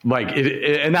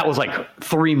and that was like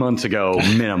 3 months ago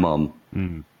minimum.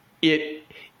 It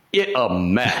a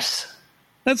mess.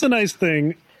 That's a nice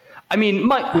thing. I mean,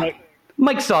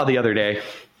 Mike saw the other day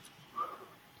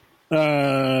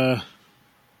when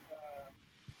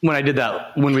we did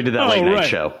that late night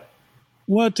show.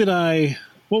 What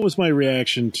was my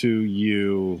reaction to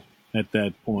you at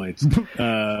that point?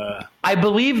 I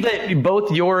believe that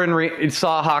both your and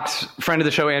Sawhawk's, friend of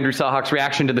the show, Andrew Sawhawk's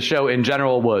reaction to the show in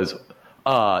general was,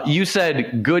 you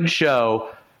said good show,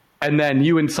 and then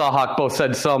you and Sawhawk both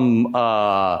said some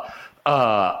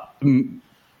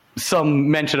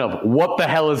mention of what the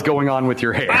hell is going on with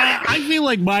your hair. I feel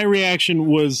like my reaction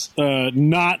was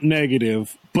not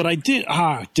negative, but I did.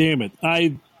 Damn it!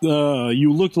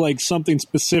 You looked like something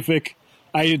specific.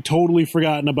 I had totally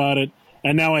forgotten about it,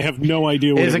 and now I have no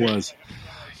idea what it was.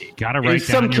 Gotta write it was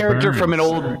down some character burns. from an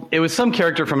old. It was some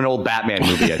character from an old Batman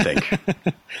movie, I think.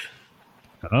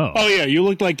 Oh yeah, you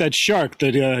looked like that shark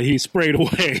that he sprayed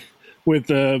away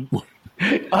with.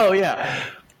 Oh yeah.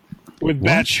 With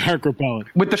bat shark repellent.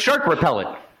 With the shark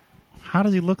repellent. How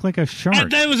does he look like a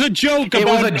shark? That was a joke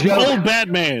about old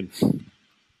Batman.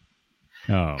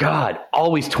 Oh. God,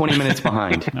 always 20 minutes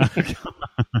behind.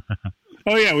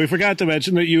 Oh yeah, we forgot to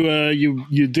mention that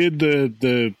you did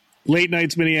the Late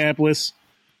Nights Minneapolis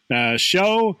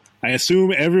show. I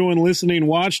assume everyone listening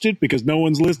watched it because no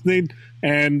one's listening,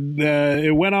 and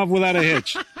it went off without a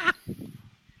hitch.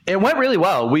 It went really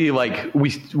well.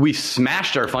 We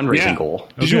smashed our fundraising goal.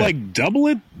 Did you double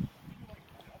it?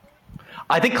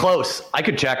 I think close. I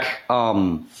could check.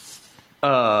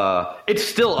 It's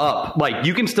still up.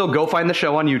 You can still go find the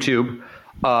show on YouTube.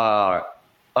 On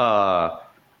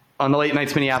the Late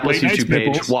Nights Minneapolis YouTube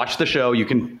page. Watch the show. You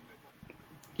can.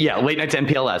 Yeah, Late Nights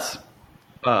NPLS.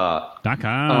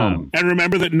 .com. And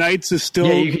remember that Nights is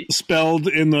still spelled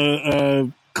in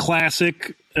the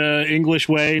classic English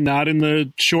way, not in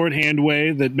the shorthand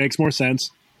way that makes more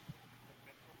sense.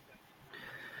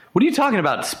 What are you talking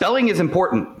about? Spelling is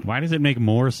important. Why does it make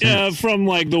more sense? From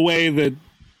the way that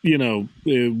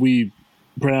we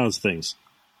pronounce things.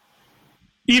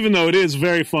 Even though it is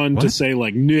very fun to say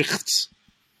nichts.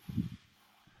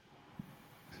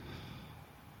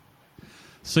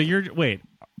 So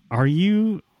are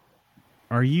you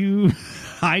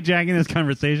hijacking this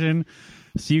conversation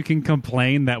so you can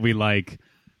complain that we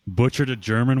butchered a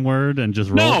German word and just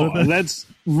rolled with it? That's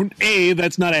A,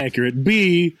 that's not accurate.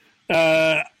 B,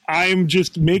 I'm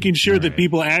just making sure that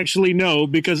people actually know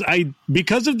because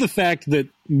of the fact that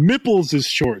Mipples is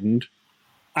shortened,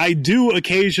 I do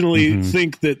occasionally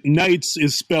think that Nights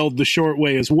is spelled the short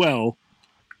way as well.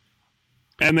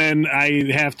 And then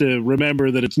I have to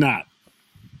remember that it's not.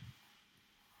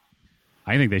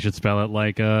 I think they should spell it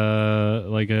with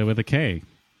a K.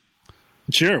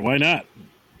 Sure, why not?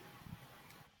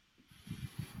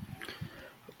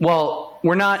 Well,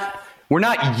 we're not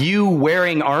you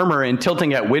wearing armor and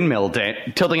tilting at windmills,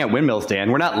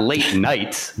 Dan. We're not Late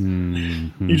Nights.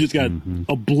 You just got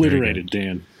obliterated,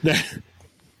 Dan.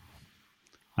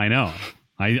 I know.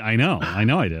 I know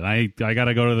I did. I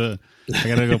gotta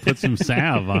go put some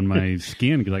salve on my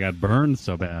skin because I got burned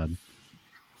so bad.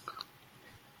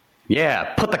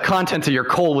 Yeah, put the contents of your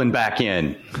colon back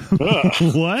in.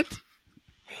 What?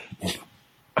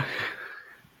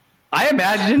 I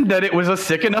imagined that it was a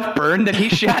sick enough burn that he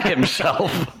shat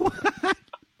himself.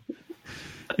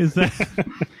 Is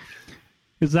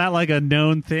that like a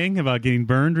known thing about getting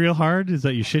burned real hard? Is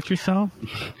that you shit yourself?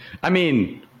 I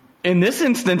mean, in this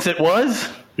instance, it was.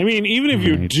 I mean, even if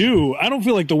you Right. do, I don't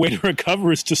feel like the way to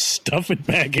recover is to stuff it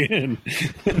back in.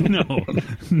 No.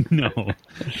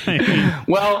 I mean,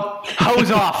 Well,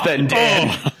 hose off then, Dan.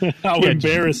 How Yeah,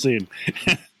 embarrassing.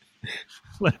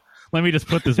 let me just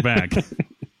put this back.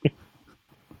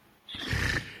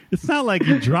 It's not like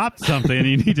you dropped something and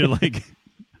you need to like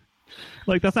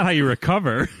that's not how you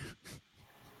recover.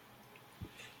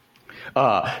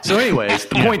 So anyways,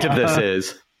 the point of this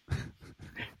is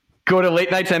go to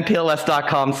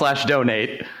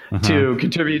latenightsmpls.com/donate to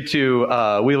contribute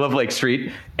to We Love Lake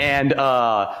Street, and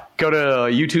go to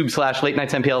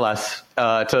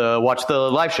YouTube/latenightsmpls to watch the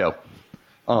live show.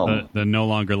 The no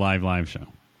longer live show.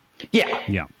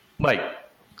 Yeah. Like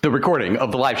the recording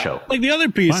of the live show. Like the other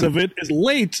piece Fine. of it is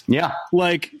late. Yeah.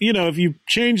 Like, if you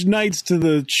change nights to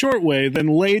the short way, then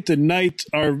late and night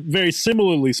are very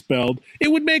similarly spelled.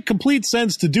 It would make complete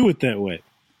sense to do it that way.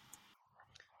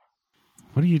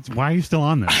 Why are you still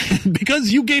on this?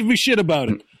 Because you gave me shit about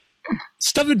it.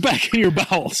 Stuff it back in your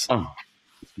bowels. Oh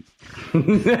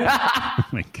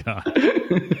my god.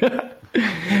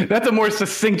 That's a more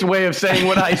succinct way of saying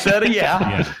what I said.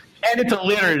 Yeah. And it's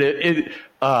alliterative.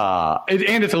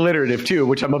 And it's alliterative too,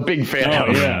 which I'm a big fan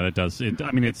of. Yeah, that does. It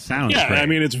sounds Yeah, great. I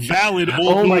mean, it's valid Oh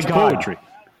old my English God. poetry.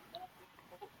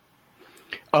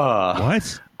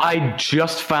 what? I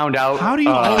just found out. How do you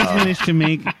always manage to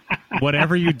make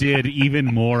whatever you did even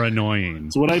more annoying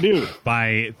That's what I do.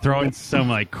 by throwing some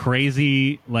like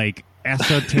crazy, like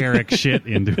esoteric shit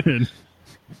into it?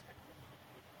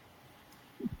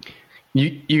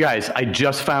 You guys, I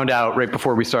just found out right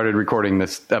before we started recording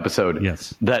this episode.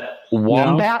 Yes. That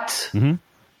wombats,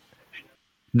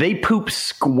 they poop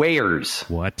squares.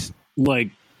 What?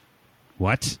 Like,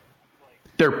 What?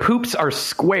 Their poops are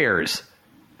squares.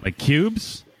 Like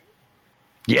cubes?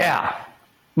 Yeah.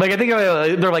 Like I think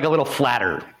they're like a little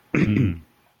flatter.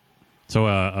 So,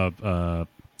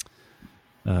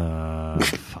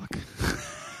 fuck.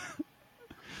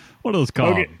 What are those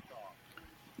called? Okay.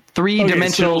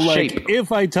 Three-dimensional so, like, shape.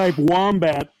 if I type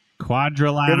wombat,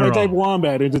 Quadrilateral.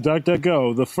 into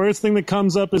DuckDuckGo, the first thing that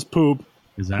comes up is poop.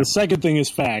 Is that The second thing is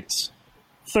facts.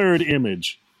 Third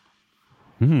image.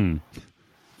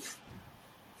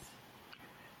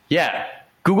 Yeah.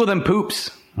 Google them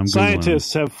poops. I'm Googling.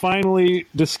 Scientists have finally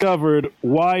discovered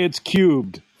why it's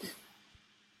cubed.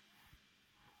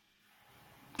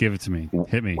 Give it to me.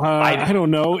 Hit me. I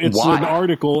don't know. It's Why? an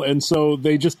article, and so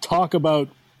they just talk about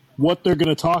what they're going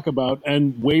to talk about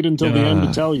and wait until the end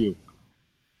to tell you.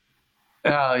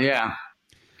 Oh, yeah.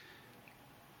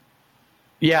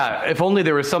 Yeah, if only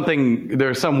there was some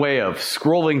way of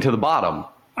scrolling to the bottom.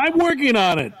 I'm working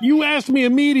on it. You asked me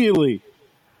immediately.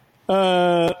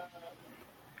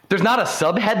 There's not a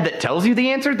subhead that tells you the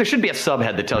answer? There should be a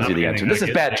subhead that tells you the answer. This is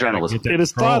bad journalism. It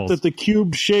is thought that the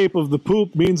cube shape of the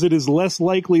poop means it is less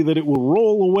likely that it will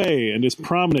roll away and is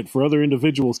prominent for other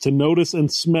individuals to notice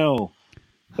and smell.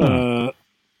 Huh.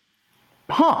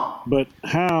 But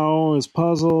how is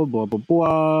puzzle, blah, blah,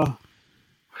 blah.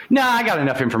 Nah, I got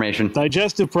enough information.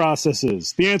 Digestive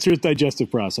processes. The answer is digestive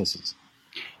processes.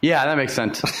 Yeah, that makes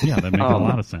sense. Yeah, that makes a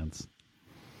lot of sense.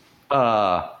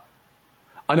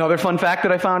 Another fun fact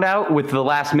that I found out with the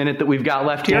last minute that we've got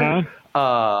left here.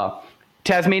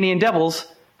 Tasmanian devils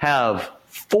have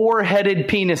 4-headed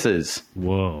penises.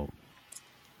 Whoa.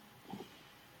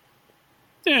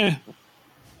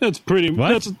 That's pretty.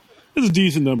 What? That's a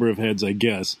decent number of heads, I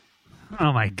guess.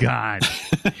 Oh my god.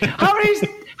 How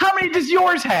many does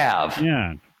yours have?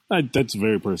 Yeah. That's a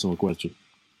very personal question.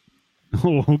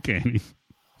 Oh, okay.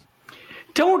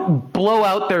 Don't blow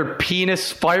out their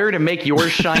penis fire to make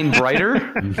yours shine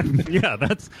brighter. Yeah,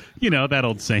 that's that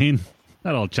old saying,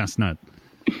 that old chestnut.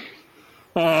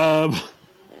 So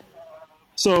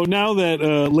now that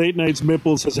Late Night's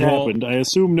Mipples has happened, I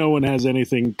assume no one has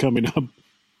anything coming up.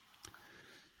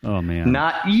 Oh man.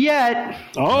 Not yet.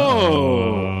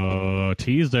 Oh,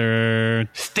 teaser.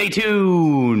 Stay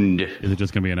tuned. Is it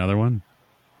just gonna be another one?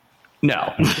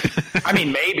 No. I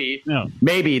mean, maybe. No.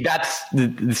 Maybe.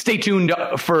 Stay tuned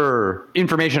for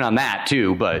information on that,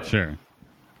 too. But Sure.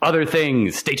 other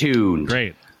things, stay tuned.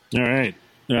 Great. All right.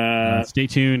 Stay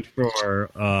tuned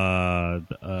for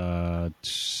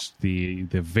the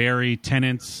very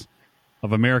tenets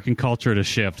of American culture to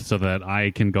shift so that I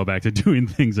can go back to doing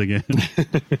things again.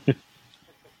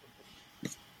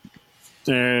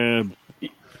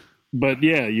 but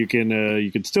yeah, you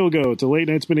can still go to Late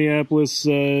Nights Minneapolis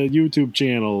YouTube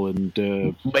channel and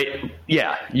YouTube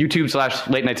 /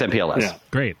 Late Nights MPLS. Yeah.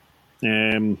 Great.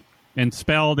 And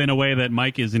spelled in a way that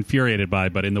Mike is infuriated by,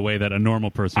 but in the way that a normal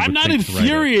person I'm would not think to write it.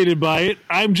 infuriated by it.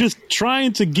 I'm just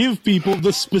trying to give people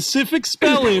the specific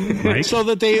spelling Mike? so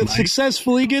that they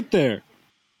successfully get there.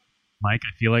 Mike,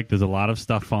 I feel like there's a lot of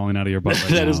stuff falling out of your butt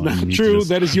right That now. is not You need to true. just-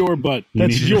 That is your butt. you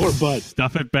That's need to your just butt.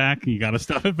 Stuff it back. You got to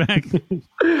stuff it back.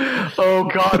 Oh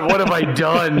God, what have I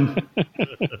done?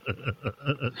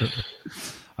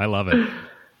 I love it.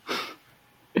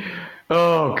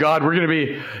 Oh God, we're gonna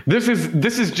be. This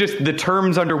is just the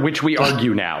terms under which we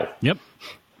argue now. Yep.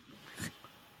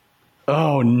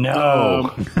 Oh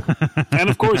no. And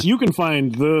of course, you can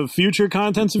find the future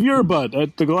contents of your butt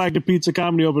at the Galactic Pizza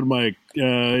Comedy Open Mic.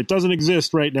 It doesn't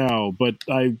exist right now, but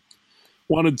I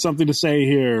wanted something to say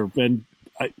here, and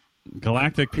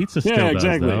Galactic Pizza still Yeah, does,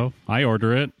 exactly. though. I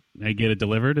order it. I get it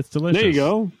delivered. It's delicious. there you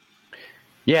go.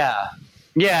 Yeah.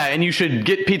 Yeah, and you should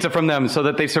get pizza from them so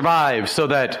that they survive, so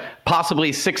that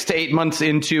possibly 6 to 8 months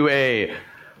into a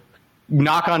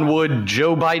knock on wood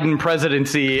Joe Biden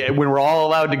presidency, when we're all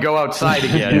allowed to go outside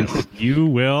again. You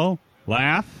will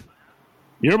laugh.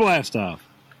 Your blast off.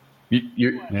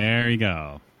 You're, There you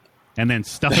go. And then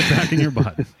stuff it back in your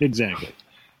butt. Exactly.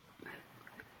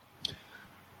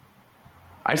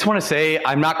 I just want to say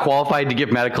I'm not qualified to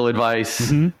give medical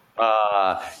advice.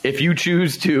 If you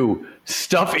choose to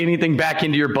stuff anything back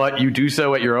into your butt, you do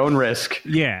so at your own risk.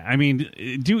 Yeah, I mean,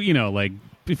 if you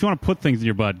want to put things in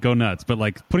your butt, go nuts. But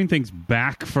like putting things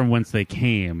back from whence they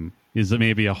came is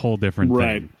maybe a whole different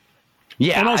Right. thing.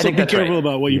 Yeah, And I also think be that's careful right.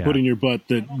 about what you Yeah. put in your butt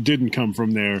that didn't come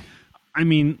from there. I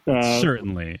mean,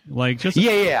 certainly. Like just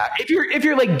Yeah. If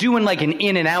you're like doing like an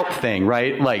in and out thing,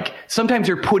 right? Like sometimes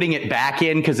you're putting it back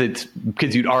in because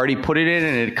you'd already put it in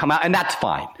and it come out, and that's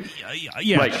fine.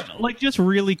 yeah, Right. like just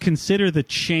really consider the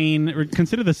chain or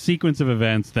consider the sequence of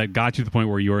events that got you to the point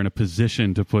where you're in a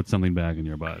position to put something back in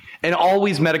your butt. And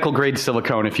always medical grade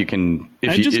silicone if you can.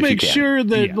 And just make sure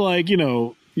that, Yeah.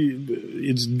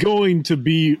 it's going to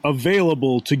be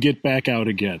available to get back out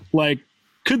again. Like,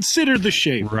 consider the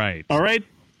shape. Right. All right?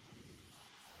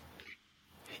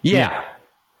 Yeah.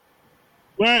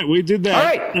 All right, we did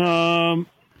that. All right.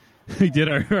 We did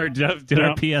our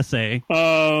PSA.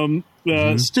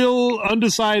 Still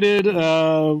undecided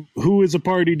who is a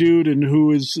party dude and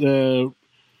who is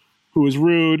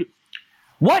rude.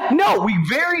 What? No, we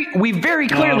very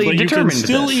clearly but you can determined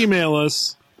still this. email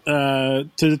us to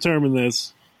determine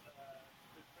this.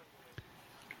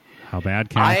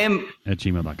 Howbadcast I am at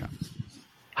gmail.com.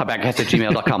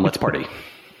 howbadcast@gmail.com. Let's party.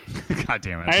 God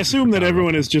damn it. I assume that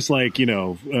everyone is just like,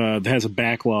 has a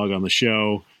backlog on the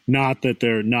show. Not that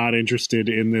they're not interested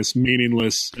in this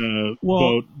meaningless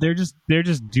vote. they're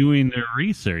just doing their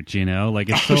research, Like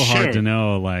it's so Sure. hard to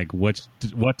know like what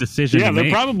decision Yeah, to they're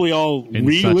make. probably all in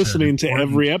such re-listening an to important-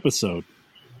 every episode.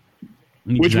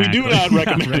 which we do not Yeah,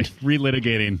 recommend. right.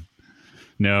 Relitigating.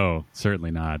 No, certainly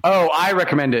not. Oh, I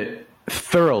recommend it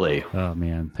thoroughly. Oh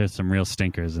man, there's some real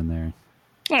stinkers in there.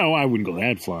 No, I wouldn't go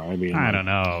that far. I mean, I don't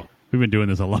know. We've been doing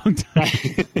this a long time.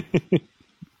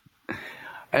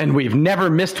 And we've never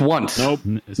missed once. Nope,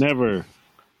 never.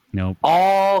 Nope.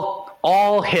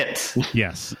 All hits.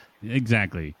 Yes,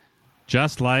 exactly.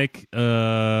 Just like, did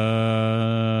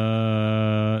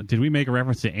we make a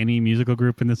reference to any musical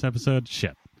group in this episode?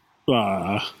 Shit.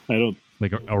 I don't.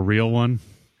 Like a real one?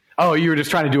 Oh, you were just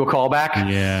trying to do a callback?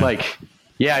 Yeah.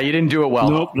 Yeah, you didn't do it well.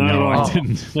 Nope, not No, at all. I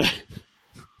didn't.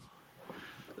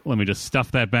 Let me just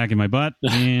stuff that back in my butt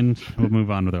and we'll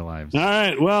move on with our lives. All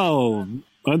right. Well,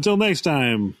 until next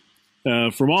time,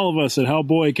 from all of us at How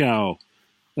Boy Cow,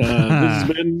 this has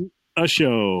been a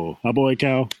show. How Boy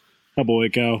Cow, How Boy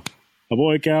Cow, How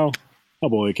Boy Cow, How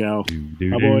Boy Cow,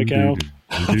 How Boy Cow,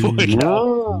 How Boy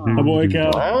Cow, How Boy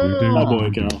Cow, How Boy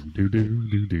Cow. Do do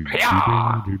do do do do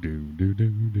do do do do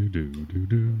do do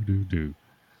do do do.